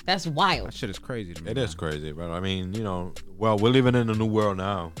 Yep. That's wild. That shit is crazy to me. It is crazy, but I mean, well, we're living in a new world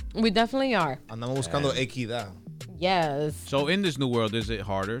now. We definitely are. Andamos buscando equidad. Yes. So in this new world, is it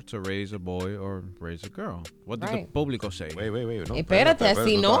harder to raise a boy or raise a girl? What did Right. the público say? Wait. No, Espérate,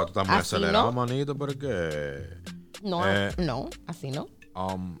 así tú no, estás muy así acelerado, no. manito, pero qué. No, no, así no.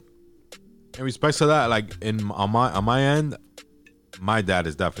 In respect to that, like on my end, my dad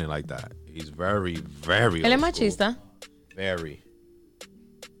is definitely like that. He's very, very Él es old school. machista.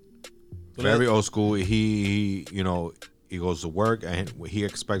 Very old school. He he goes to work and he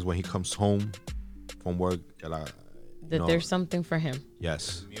expects when he comes home from work That there's something for him.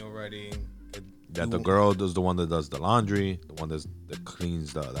 yes, Meal ready. that the girl is the one that does the laundry, the one that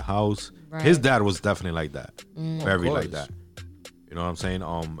cleans the house. Right. His dad was definitely like that, very Of like course. that. You know what I'm saying?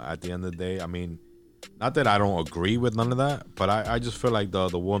 At the end of the day, I mean, not that I don't agree with none of that, but I just feel like the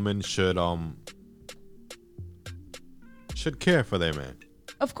woman should care for their man.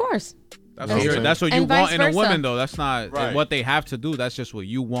 Of course. That's what you And vice want in a versa. woman, though. That's not Right. what they have to do. That's just what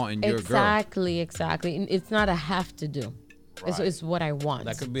you want in your girl. Exactly. It's not a have to do. It's what I want.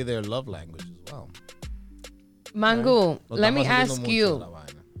 That could be their love language as well. Mangu, Lo let me estamos haciendo ask mucho you. la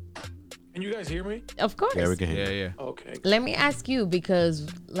vaina. Can you guys hear me? Of course. Yeah, we can hear. Yeah. Okay. Let me ask you because,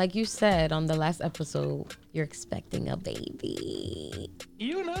 like you said on the last episode, you're expecting a baby.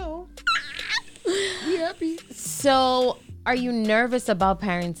 You know. So, are you nervous about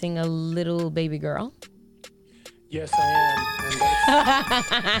parenting a little baby girl? Yes, I am.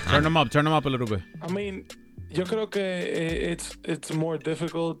 And that's, Turn them up a little bit. I mean, yo creo que it's more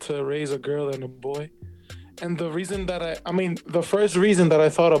difficult to raise a girl than a boy. And the reason that the first reason that I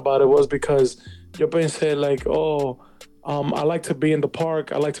thought about it was because yo pensé like, I like to be in the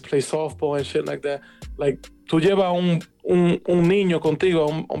park. I like to play softball and shit like that. Like, tú llevas un niño contigo,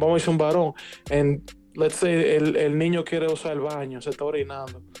 vamos a decir un varón, and let's say el niño quiere usar el baño, se está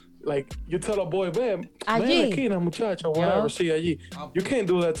orinando. Like, you tell a boy, ven a la Allí. esquina, muchacho, whatever, Yeah. sí, allí. You can't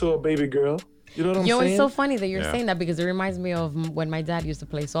do that to a baby girl. You know what I'm Yo, saying? it's so funny that you're Yeah. saying that because it reminds me of when my dad used to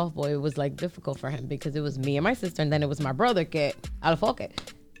play softball. It was like difficult for him because it was me and my sister, and then it was my brother que al foque.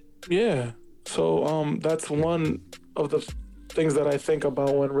 Yeah. So that's one of the things that I think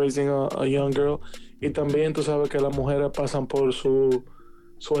about when raising a young girl. Y también tú sabes que las mujeres pasan por su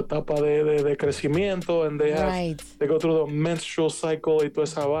etapa de crecimiento, and they have Right. they go through the menstrual cycle y toda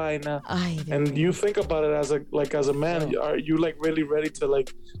esa vaina. Ay, Dios And mío. you think about it as a man, are you like really ready to,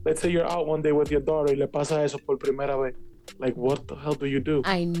 like, let's say you're out one day with your daughter y le pasa eso por primera vez? Like, what the hell do you do?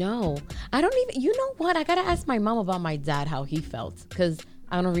 I know. I don't even. You know what? I gotta ask my mom about my dad how he felt because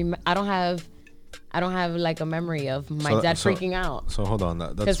I don't have like a memory of my dad freaking out. So hold on,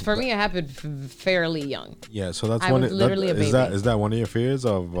 Because for me, it happened fairly young. yeah. So that's I one. was literally a is that baby. is that one of your fears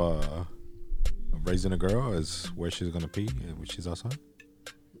of raising a girl? Is where she's gonna pee when she's outside?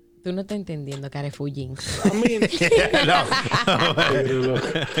 Tú no estás entendiendo, carefullín. I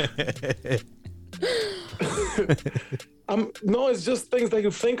mean, no, it's just things that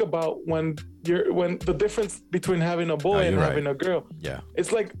you think about when the difference between having a boy and you're having right. a girl. Yeah.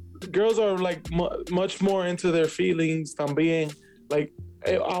 It's like girls are like much more into their feelings también. Like,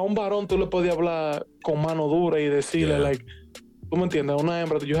 a un varón tú le podías hablar con mano dura y decirle, Yeah. like, tú me entiendes, a una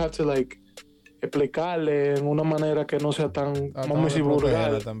hembra, you have to, like, explicarle en una manera que no sea tan, vamos a decir,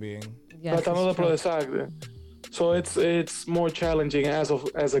 vulgar. También. Yes, Tratando de it's true. procesar. So it's more challenging as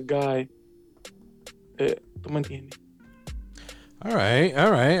a guy. ¿Tú me entiendes? All right.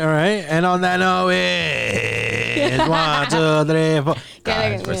 And on that note, it's 1, 2, 3, 4.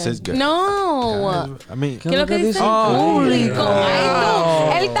 Guys, this is good. No. I mean, ¿Qué es lo que dice el Oh, público? Ay,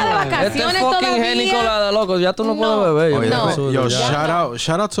 no. Él está de Este vacaciones fucking todavía. Génicola de loco, ya tú no puedes No. beber. oh, yeah, No. yo, Ya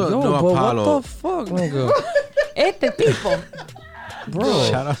shout out to Yo, New but Apollo. what the fuck, nigga? Este tipo. Bro.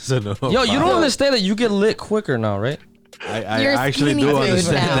 Shout out to no. Yo, you don't understand that you get lit quicker now, right? I You're actually skinny do too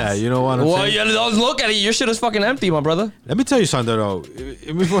understand now. that. You know what I'm Well, saying? you don't look at it. Your shit is fucking empty, my brother. Let me tell you something though.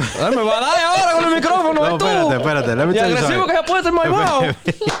 Me va a dar ahora con el micrófono. No, ¿y tú? espérate. Let me Y tell you agresivo que something. se puede ser mamado.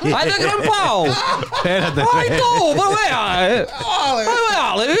 ¡Ay, de gran pao! Espérate. ¡Ay, tú! ¡Pero vea! ¡Ay,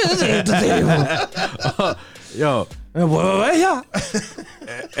 Yo, vea!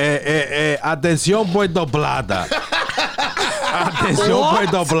 atención Puerto Plata. Atención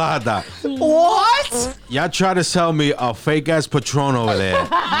Puerto Plata. What? Y'all try to sell me a fake ass Patron over there,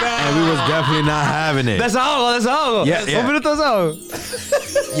 and we was definitely not having it. Desahogo. Yeah. Un minuto de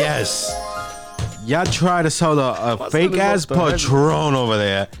desahogo. Yes. Y'all try to sell a fake ass Patron over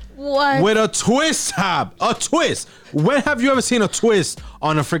there What? with a twist top. A twist. When have you ever seen a twist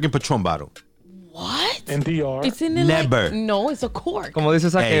on a freaking Patron bottle? What? In DR. It's in the Never. No, it's a cork. Como dice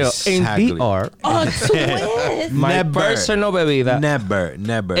Saqueo, Exactly. en DR, A twist. my Never. personal bebida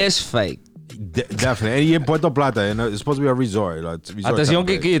Never. es fake. Definitely. And in Puerto Plata, you know, it's supposed to be a resort. Like, resort Atención,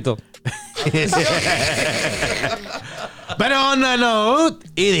 type of place. Kikito. Pero on the note,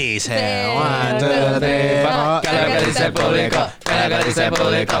 y dice, one, two, three, four. ¿Qué es lo que dice el público? ¿Qué es lo que dice el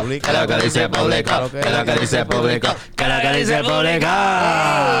público? ¿Qué es lo que dice el público? ¿Qué es lo que dice el público? ¿Qué es lo que dice el público?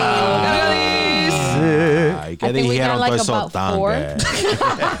 Ay, ¿qué I think we dijeron got, like, todos esos about 4. tanques?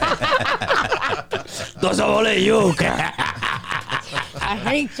 Todos esos bolillucas. I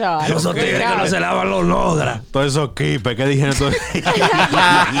hate y'all. Esos tigres que no se lavan los logras. Todos esos kipes, ¿qué dijeron todos?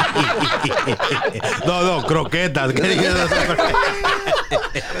 No, croquetas. ¿Qué dijeron esos croquetas?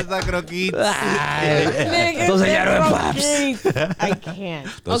 Esa croquita. Entonces ya no es paps. I can't.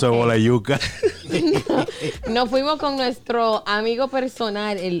 Entonces bola Okay. yuca. Nos fuimos con nuestro amigo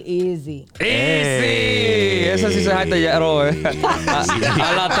personal, el Easy. Easy. Ese sí se jacta ya, a las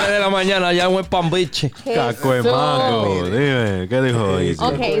 3 de la mañana allá en West Palm Beach. Caco de mango. Dime, ¿qué dijo?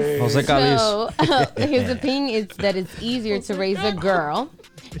 Okay, José Cádiz. so his opinion is that it's easier to raise a girl.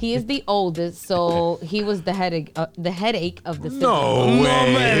 He is the oldest, so he was the headache of the sibling. No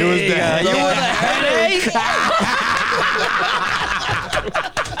way. He was the head. You were the headache?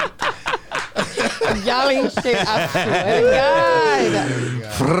 Y'all ain't shit, I swear to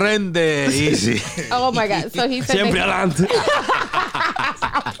God. Frente easy. Oh my God. So he said Siempre that adelante.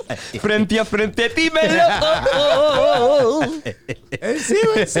 Frente a frente, dímelo.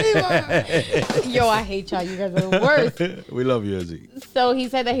 yo, I hate y'all. You guys are the worst. We love you, Izzy. So he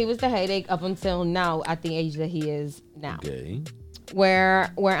said that he was the headache up until now, at the age that he is now. Okay.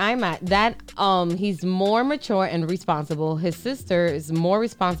 Where I'm at, that he's more mature and responsible. His sister is more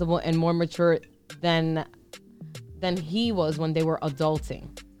responsible and more mature than he was when they were adulting.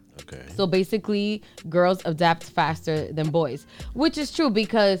 Okay. So basically, girls adapt faster than boys, which is true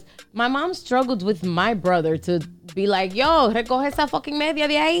because my mom struggled with my brother to be like, yo, recoge esa fucking media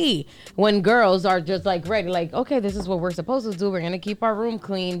de ahí. When girls are just like ready, like, okay, this is what we're supposed to do. We're going to keep our room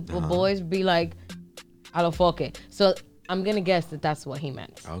clean. But boys be like, a lo foque. So I'm going to guess that that's what he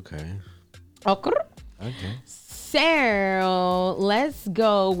meant. Okay. Okay. Okay. So let's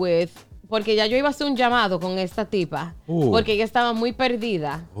go with... Porque ya yo iba a hacer un llamado con esta tipa. Porque ella estaba muy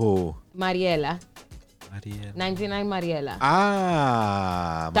perdida. Mariela. 99 Mariela.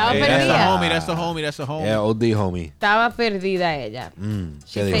 Ah. Estaba Mariela. perdida. That's a homie. Yeah, OD homie. Estaba perdida ella.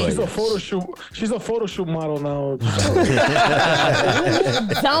 ¿Qué dijo She's ella? a photo shoot. She's a photo shoot model now.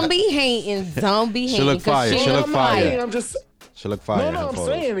 Don't be hating. Don't be hating. She look 'cause fire. She look fire. I'm just. She look fire in her I'm photos.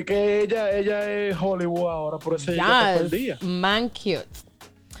 saying que ella es Hollywood ahora, por eso ella está perdida. Yes, man cute.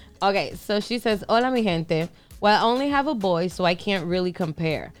 Okay, so she says, hola mi gente. Well, I only have a boy, so I can't really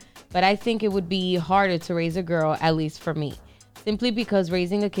compare. But I think it would be harder to raise a girl, at least for me. Simply because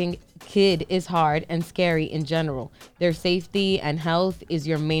raising a kid is hard and scary in general. Their safety and health is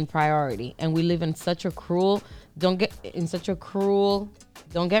your main priority. And we live in such a cruel, don't get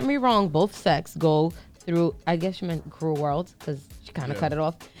me wrong, both sex go through, I guess she meant cruel world because she kind of cut it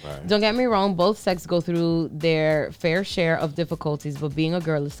off. Right. Don't get me wrong, both sex go through their fair share of difficulties, but being a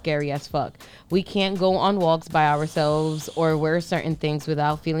girl is scary as fuck. We can't go on walks by ourselves or wear certain things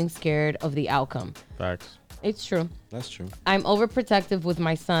without feeling scared of the outcome. Facts. It's true. That's true. I'm overprotective with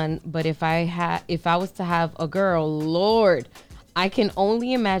my son, but if I was to have a girl, Lord, I can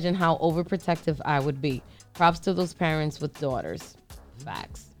only imagine how overprotective I would be. Props to those parents with daughters.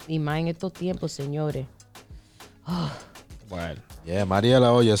 Facts. Y más en estos tiempos, señores. Bueno. Yeah,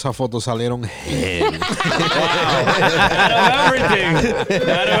 Mariela, oye, esas fotos salieron heavy. Out of everything.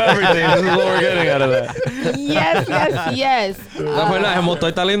 This is what we're getting out of that. Yes. No fue nada, el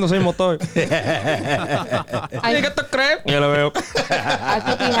motor está lindo, sí, motor. ¿Qué te crees? Yo lo veo. I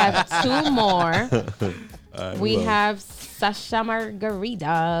think we have two more. We have Sasha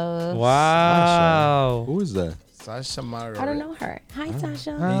Margarita. Wow. Who is that? Sasha Margarita. I don't know her. Hi,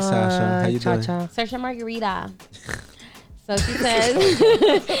 Sasha. Hey, Sasha. How you doing? Cha-cha. Sasha Margarita. So she says,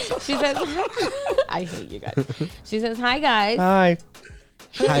 I hate you guys. She says, hi, guys. Hi.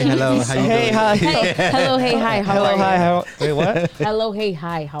 Hi, hello. How you Hey, doing? hi. Hey, hello, hey, hi, how Hello, are hi. you? How? Wait, what? Hello, hey,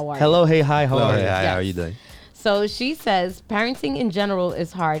 hi, how are you? Hello, hey, hi. How Hello, are hey, you? hi, how are Yes. you doing? So she says, parenting in general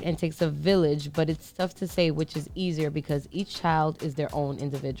is hard and takes a village, but it's tough to say which is easier because each child is their own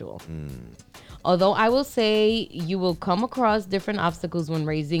individual. Although I will say you will come across different obstacles when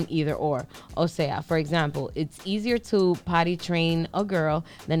raising either or. O sea, for example, it's easier to potty train a girl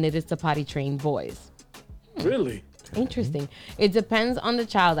than it is to potty train boys. Really? Interesting. It depends on the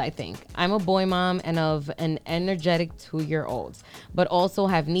child, I think. I'm a boy mom and of an energetic 2-year-old, but also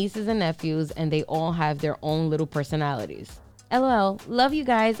have nieces and nephews, and they all have their own little personalities. LOL. Love you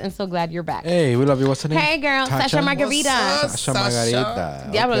guys, and so glad you're back. Hey, we love you. What's the name? Hey, girl. Tacha? Sasha Margarita. What's up? Sasha Margarita.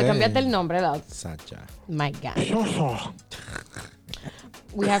 Diablo, le Okay. cambiaste el nombre, loco. Sasha. My God.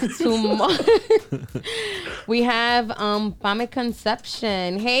 We have 2 more. We have Pame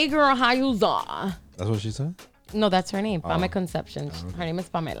Conception. Hey, girl. How you doing? That's what she said? No, that's her name. Pame Conception. Her name is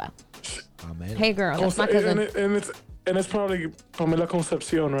Pamela. Amen. Hey, girl. That's my cousin. And it's probably Pamela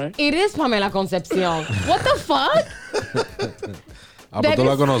Concepcion, right? It is Pamela Concepcion. What the fuck? Ah, pues tú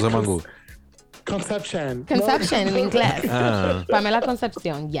la conoces, Mangu. Conception. Conception in inglés. Ah, Pamela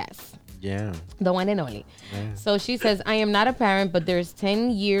Concepcion, yes. yeah. The one and only. So she says, I am not a parent, but there's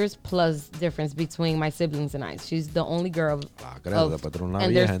 10 years plus difference between my siblings and I. She's the only girl Ah, creo, después tú eres una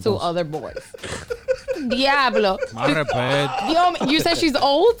and vieja, there's 2 entonces. other boys. Diablo. My repet. Yo, you said she's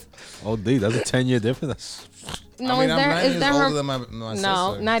old? Oh, D, that's a 10-year difference. No, I mean, I'm 9 is years there older her? than my No,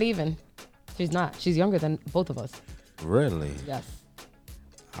 sister. not even. She's not. She's younger than both of us. Really? Yes.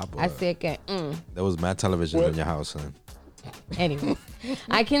 Ah, boy. Así que, There was mad television in your house, huh? Anyway,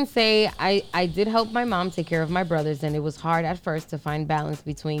 I can say I did help my mom take care of my brothers, and it was hard at first to find balance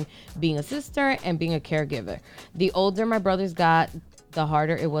between being a sister and being a caregiver. The older my brothers got, the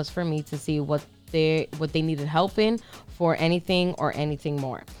harder it was for me to see what they needed help in for anything or anything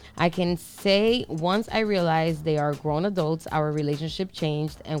more. I can say once I realized they are grown adults, our relationship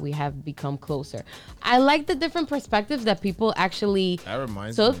changed and we have become closer. I like the different perspectives that people actually That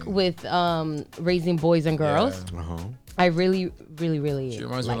reminds took me. with raising boys and girls. Yeah. Uh-huh. I really, really, really. She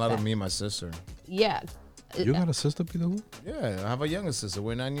reminds me like a lot that. of me and my sister. Yeah. You got a sister, Peter? Who? Yeah, I have a younger sister.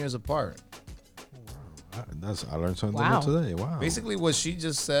 We're 9 years apart. I learned something Wow. new today. Wow. Basically, what she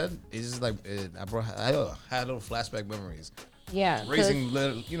just said is just like I had little flashback memories. Yeah. 'cause Raising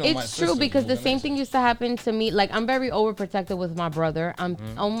little, my It's true sister, because the that same makes thing used to happen to me. Like, I'm very overprotective with my brother. I'm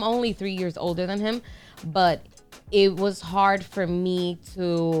only 3 years older than him, but it was hard for me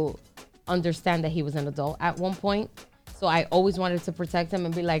to understand that he was an adult at one point. So I always wanted to protect him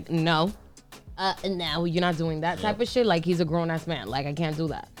and be like, no, no, you're not doing that type of shit. Like, he's a grown ass man. Like, I can't do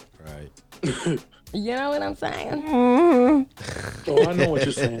that. Right. You know what I'm saying? Oh, I know what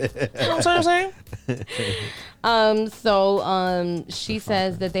you're saying. You know what I'm saying? So she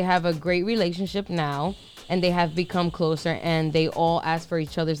says that they have a great relationship now and they have become closer and they all ask for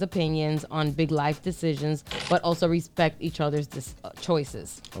each other's opinions on big life decisions, but also respect each other's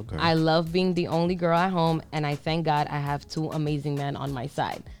choices. Okay. I love being the only girl at home and I thank God I have 2 amazing men on my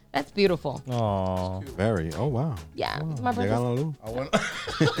side. That's beautiful. Aww. Very. Oh, wow. Yeah. My brother. Llegaron la luz. I want.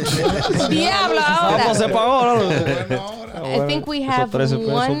 Diablo, ahora. se pagó. I think we have 13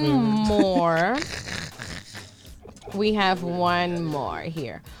 pesos, one baby. more. We have one more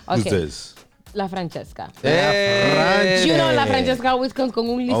here. Who's Okay. this? La Francesca. Eh, You know, La Francesca always comes con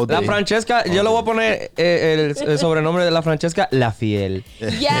un Oh, listado. La Francesca, yo le voy a poner el sobrenombre de la Francesca, La Fiel.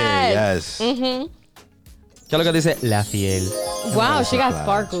 Yes. Yes. ¿Qué es lo que dice? La Fiel. Wow, she got Flash.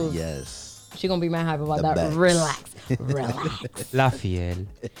 sparkles. Yes. She gonna be mad hype about The that. best. Relax. Relax. La Fiel.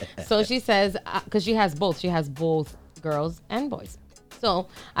 So she says, because she has both. She has both girls and boys. So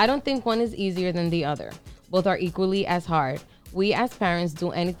I don't think one is easier than the other. Both are equally as hard. We as parents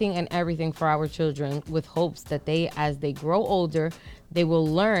do anything and everything for our children with hopes that they, as they grow older, they will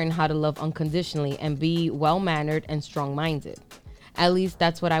learn how to love unconditionally and be well-mannered and strong-minded. At least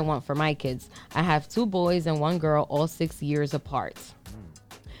that's what I want for my kids. I have 2 boys and 1 girl, all 6 years apart.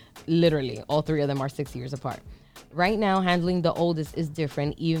 Literally, all 3 of them are 6 years apart. Right now, handling the oldest is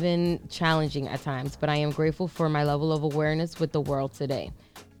different, even challenging at times, but I am grateful for my level of awareness with the world today.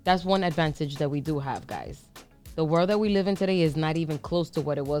 That's one advantage that we do have, guys. The world that we live in today is not even close to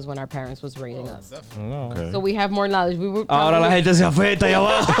what it was when our parents was raising us. Okay. So we have more knowledge. We were Ahora la gente se afecta ahí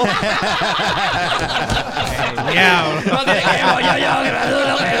abajo. Yeah. No te quemo yo, que me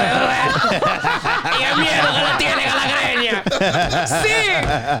duele, que me duele. Y el miedo que le tienen a la greña. Sí.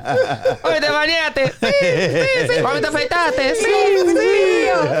 Oye, te bañaste. Sí. Oye, te afeitaste. Sí.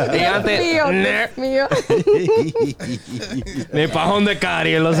 Y antes, Dios mío. mi pajón de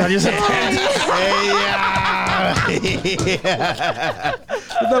cari en los años 70.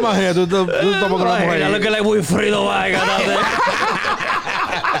 ¿Tú te imaginas? ¿Tú estás con una Ay, mujer? ya lo que le Wilfrido Vargas.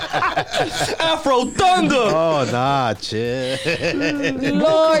 Afro Thunder. Oh, nah, chill.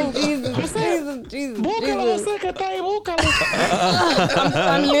 Lord Jesus. Búscalo, sé que está ahí, búscalo.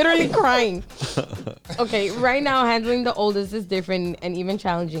 I'm literally crying. Okay, right now handling the oldest is different and even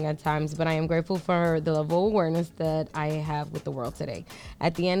challenging at times, but I am grateful for the level of awareness that I have with the world today.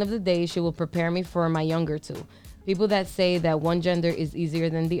 At the end of the day, she will prepare me for my younger two. People that say that one gender is easier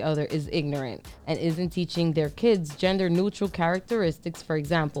than the other is ignorant and isn't teaching their kids gender neutral characteristics. For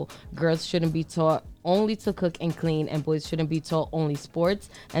example, girls shouldn't be taught only to cook and clean, and boys shouldn't be taught only sports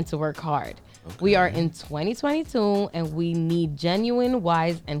and to work hard. Okay. We are in 2022 and we need genuine,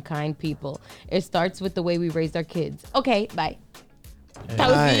 wise, and kind people. It starts with the way we raised our kids. Okay, bye. That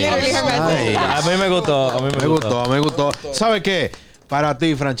was literally her message. A mí me gustó. Me gustó. ¿Sabes qué? Para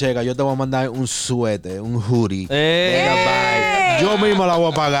ti, Francesca, yo te voy a mandar un suéter, un hoodie. Yo mismo la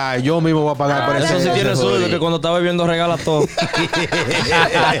voy a pagar. Yo mismo voy a pagar por eso. Eso sí tiene suyo, que cuando está bebiendo regala todo.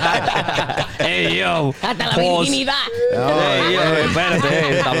 Hey, yo. Hasta la virginidad. Hey, yo,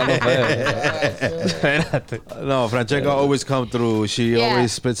 espérate. Está hablando feo. Espérate. No, Francesca always come through. She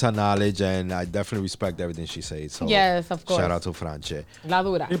always spits her knowledge, and I definitely respect everything she says. So yes, of course. Shout out to Franche. La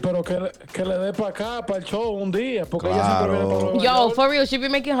dura. Y pero que le dé para acá, para el show un día, porque ella siempre viene para Nueva Yo, York. for real, she be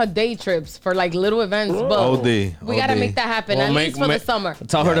making her day trips for like little events, but OD. we gotta make that happen, Well, at least for the summer.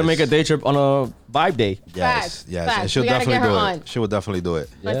 Tell her to make a day trip on a vibe day. Yes, Facts. and she'll We gotta definitely get her do on. it. She will definitely do it.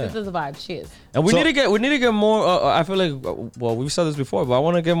 My sister's a vibe. She is. And we need to get more. I feel like, well, we've said this before, but I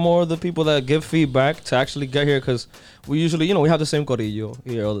want to get more of the people that give feedback to actually get here, because we usually, we have the same corillo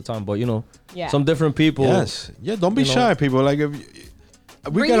here all the time, but some different people. Yes, yeah. Don't be shy, people. Like if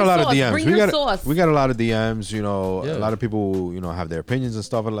we got a lot of DMs. We got a lot of DMs. A lot of people have their opinions and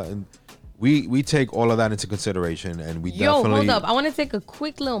stuff. And we take all of that into consideration, and we definitely. Hold up! I want to take a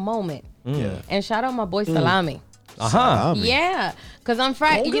quick little moment and shout out my boy Salami. Salami. Yeah, because on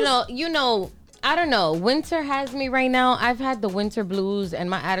Friday, I don't know. Winter has me right now. I've had the winter blues, and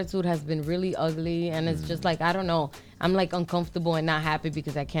my attitude has been really ugly, and it's just like, I don't know. I'm like uncomfortable and not happy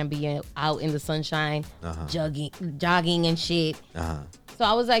because I can't be out in the sunshine, jogging and shit. So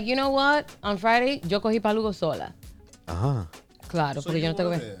I was like, you know what? On Friday, yo cogí pa' Lugo sola. Claro, porque yo no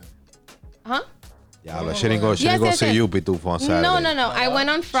tengo que... Huh? Yeah, but she didn't go see you, Pitufo, on Saturday. No. I went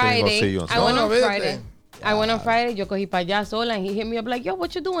on Friday. I went on Friday. Yo cogí para allá sola, and he hit me up like, yo,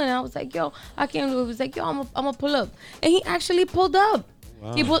 what you doing? And I was like, yo, I can't do it. He was like, yo, I'm gonna pull up. And he actually pulled up.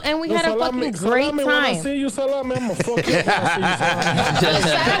 Wow. And we had a fucking great time. When I see you, Salami, I'm gonna fuck you. Shout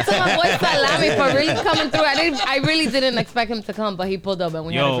out to my boy Salami for really coming through. I really didn't expect him to come, but he pulled up and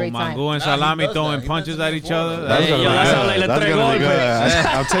we had a great time. Yo, Mango and Salami throwing punches at each other. That's gonna be good.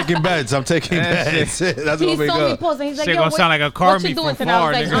 I'm taking bets. That's gonna be He saw me good. post and he's like, yo, gonna sound like a car what you doing today? I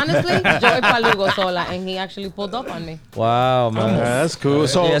was like, honestly, Joey Palugo sola, and he actually pulled up on me. Wow, man. That's cool.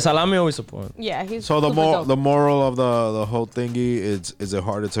 So Salami always support. Yeah, he's so the moral of the whole thingy is it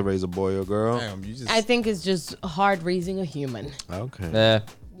harder to raise a boy or girl? Damn, I think it's just hard raising a human. Okay.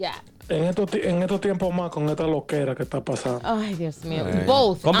 Yeah. En estos tiempos más con esta loquera que está pasando. Ay, Dios mío.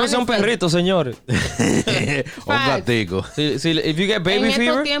 Both. Cómprese un perrito, señores. Un gatico. See, if you get baby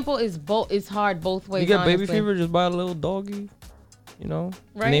fever, en tiempo is hard both ways. You get honestly. baby fever, just buy a little doggy.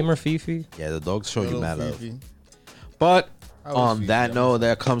 Right? Name her Fifi. Yeah, the dogs show you mad love. But on that note,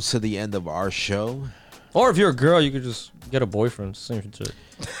 that comes to the end of our show. Or if you're a girl, you could just get a boyfriend. Same shit.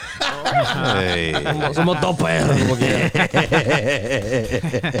 Hey. Somos dos perros, como quiera.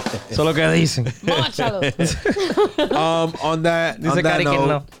 Eso es lo que dicen. On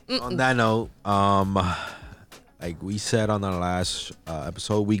that note, like we said on our last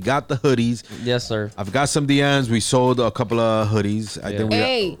episode, we got the hoodies. Yes, sir. I've got some DMs. We sold a couple of hoodies. I think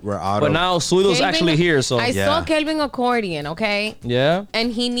we're out. But now Suido's actually here, so I saw Kelvin Accordion, okay? Yeah.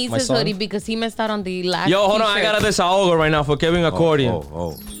 And he needs his hoodie because he missed out on the last. Yo, hold on, I got a desahogo right now for Kelvin Accordion.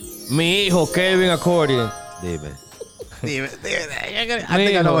 Mi hijo, Kelvin Accordion. Dime. I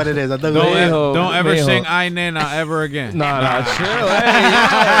think I know what it is. Don't ever sing Ay Nena ever again. Nah, chill.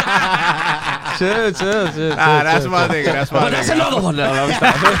 Chill. That's my nigga. That's my nigga. That's another one.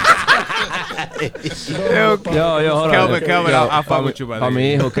 Yo, hold on. Kelvin, I'll fuck with you, brother. A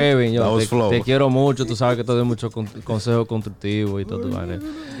mi hijo Kevin, yo, te quiero mucho. Tú sabes que te doy mucho consejo constructivo y todo.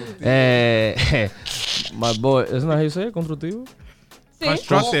 My boy, isn't that how you say it? Constructivo?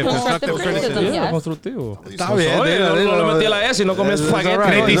 Constructive criticism. yes. Constructivo. Está bien. Oye, no le metí la S y no comí espagueti.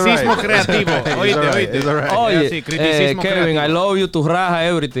 Criticismo creativo. Oíste. Oye, Sí, criticismo Kevin, creativo. I love you, tu raja,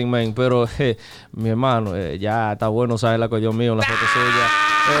 everything, man. Pero, mi hermano, ya está bueno saber la coño mío en la foto suya.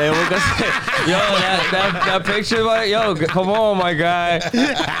 Yo, that picture, yo, come on, my guy.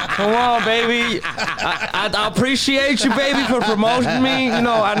 Come on, baby. I appreciate you, baby, for promoting me. You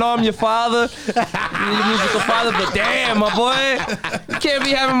know I'm your father, your musical father, but damn, my boy, you can't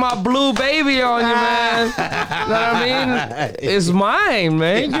be having my blue baby on you, man. You know what I mean? It's mine,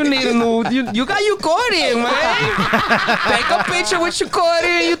 man. You need a new, you got your accordion, man. Take a picture with your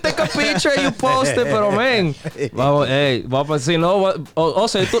accordion, you take a picture, you post it, pero, man, vamos a decir, no, o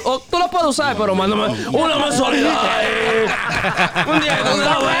sea, tú lo puedes usar, pero mándame una mensualidad. Un día con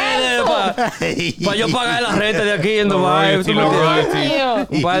la para yo pagar la renta de aquí en Dubai. ¿Tú me entiendes?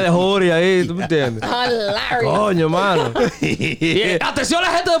 Un par de jury ahí, ¿tú me entiendes? Coño, mano. Y atención a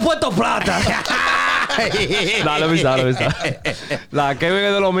la gente de Puerto Plata. Dale, amistad. La Kevin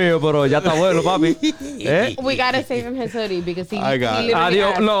es de lo mío, pero ya está bueno, papi. We gotta save him his hoodie because he literally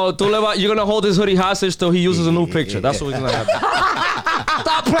Adiós. has- No, you're gonna hold his hoodie hostage till he uses a new picture. That's what's gonna happen.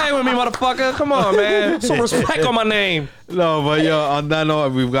 Stop playing with me, motherfucker. Come on, man. Some respect on my name. No, but yo, on that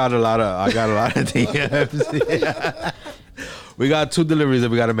note, I got a lot of DMs. We got 2 deliveries that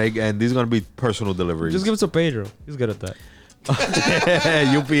we got to make, and these are going to be personal deliveries. Just give it to Pedro. He's good at that.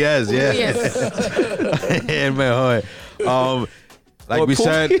 UPS, yeah. Yes. El mejor. Like we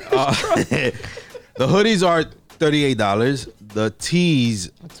said, the hoodies are $38. The tees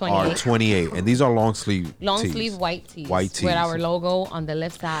are $28, and these are long sleeve. Long tees. sleeve white tees. White tees. With our logo on the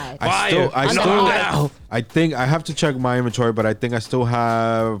left side. I think I have to check my inventory, but I think I still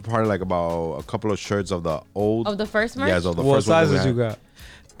have probably like about a couple of shirts of the old. Of the first merch? Yes, of the What first ones sizes we you had. got?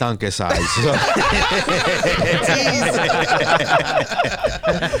 Tanque size.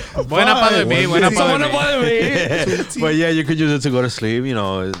 Buena para dormir, buena para Buena dormir. But yeah, you could use it to go to sleep, you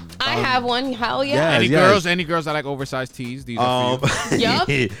know. I have one. Hell yeah. Yeah. Any Yes. girls that like oversized tees? These are for you. Yup.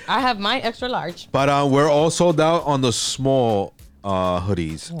 I have mine extra large. But we're all sold out on the small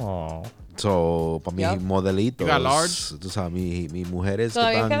hoodies. Oh. So, para mis Yep. modelitos. You got large? Tú sabes, mis mujeres. que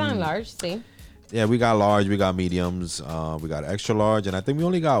Todavía están- quedan large, sí. Yeah, we got large, we got mediums, we got extra large, and I think we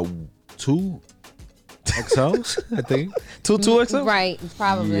only got 2 XLs, I think. 2 XL? Right,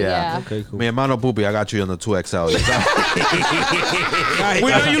 probably, yeah. Okay, cool. Mi hermano Pupi, I got you on the 2XL. We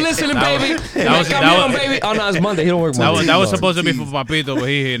know you listening, baby. that was- baby. Oh, no, it's Monday. He don't work Monday. That was supposed to be for Papito, but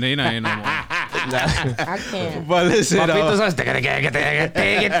he ain't no more. I can't. But listen, Papito says,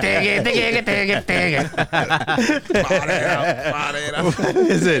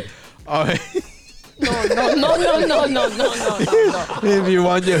 listen. No. If you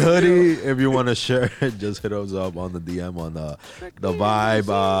want your hoodie, if you want a shirt, just hit us up on the DM on the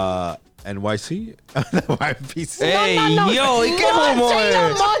Vibe NYC. The YPC. Hey, yo, ¿y qué humo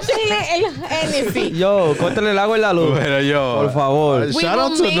es? Móchenle el Hennessy. Yo, córtale el agua y la luz. Pero yo, Por favor. shout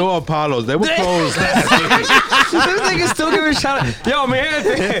out will to make- New Apollos. They were closed. This nigga still giving shout out. Yo, mi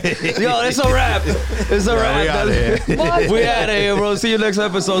gente. Yo, it's a wrap. It's a wrap. we outta here. We out of here, bro. See you next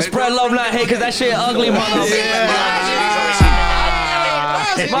episode. Spread love, not hate, because that shit ugly, motherfucker.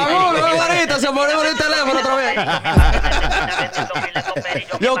 Mamón, Margarita, se murió con el teléfono otra vez.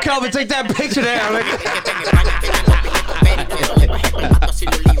 Yo, Calvin, take that picture down.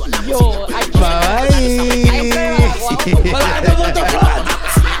 Yo, I can't. Bye. I prueba, guapo. Para la gente de Puerto Plata.